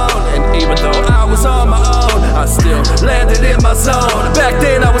alone. And even though I was on my own, I still landed in my zone. Back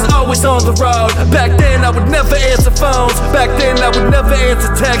then I was always on the road. Back then I would never answer phones. Back then I would never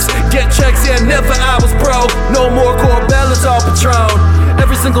answer texts. Get checks, yeah, never I was broke. No more Corbellas or Patron.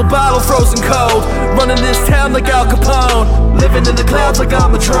 Every single bottle frozen cold. Running this town like Al Capone. Living in the clouds like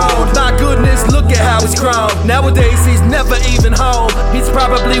I'm a drone. My goodness, look at how he's grown. Nowadays he's never even home. He's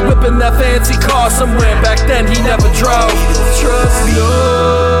probably whipping that fancy car somewhere. Back then he never drove. Trust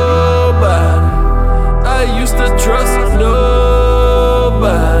nobody. I used to trust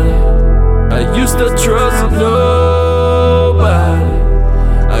nobody. I used to trust nobody.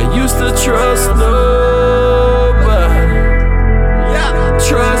 I used to trust nobody.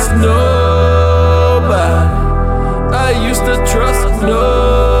 Trust nobody. I used to trust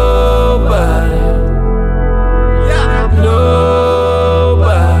nobody. Nobody.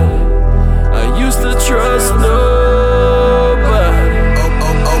 I used to trust nobody.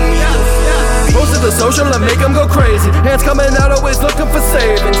 Most of the social and make them go crazy. Hands coming out always looking for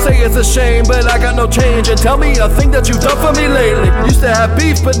saving. Say it's a shame, but I got no change. And tell me a thing that you done for me lately. Used to have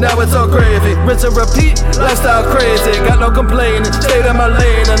beef, but now it's all gravy. Rinse and repeat, lifestyle crazy. Got no complaining, stayed in my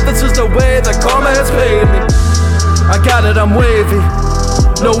lane. And this is the way that karma has paid me. I got it, I'm wavy.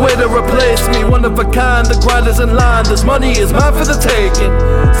 No way to replace me, one of a kind. The grinders in line, this money is mine for the taking.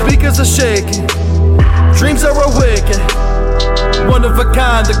 Speakers are shaking, dreams are awakened. One of a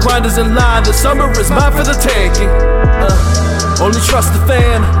kind, the grinders in line. The summer is mine for the taking. Only trust the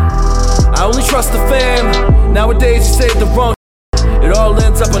fam. I only trust the fam. Nowadays you say the wrong. It all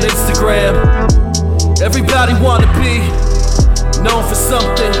ends up on Instagram. Everybody wanna be known for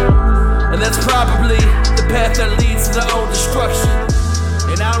something, and that's probably the path that leads to their own destruction.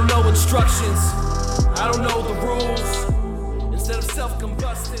 And I don't know instructions, I don't know the rules. Instead of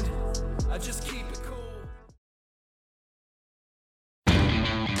self-combusting, I just keep it cool.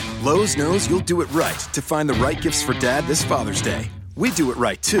 Lowe's knows you'll do it right to find the right gifts for Dad this Father's Day. We do it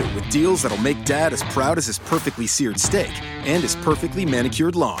right, too, with deals that'll make Dad as proud as his perfectly seared steak and his perfectly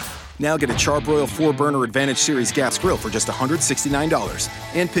manicured lawn. Now get a Charbroil 4-burner Advantage Series gas grill for just $169.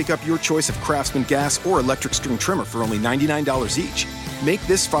 And pick up your choice of Craftsman gas or electric string trimmer for only $99 each. Make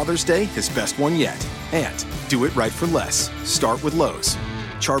this Father's Day his best one yet. And do it right for less. Start with Lowe's.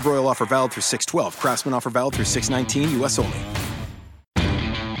 Charbroil offer valid through 6/12. Craftsman offer valid through 6/19, U.S. only.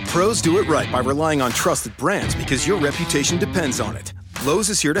 Pros do it right by relying on trusted brands because your reputation depends on it. Lowe's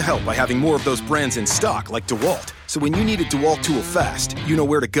is here to help by having more of those brands in stock, like DeWalt. So when you need a DeWalt tool fast, you know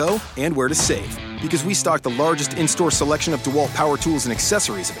where to go and where to save. Because we stock the largest in-store selection of DeWalt power tools and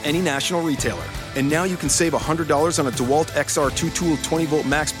accessories of any national retailer. And now you can save $100 on a DeWalt XR 2-tool 20-volt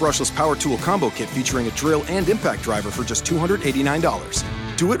max brushless power tool combo kit featuring a drill and impact driver for just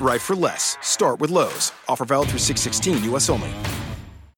 $289. Do it right for less. Start with Lowe's. Offer valid through 6/16, U.S. only.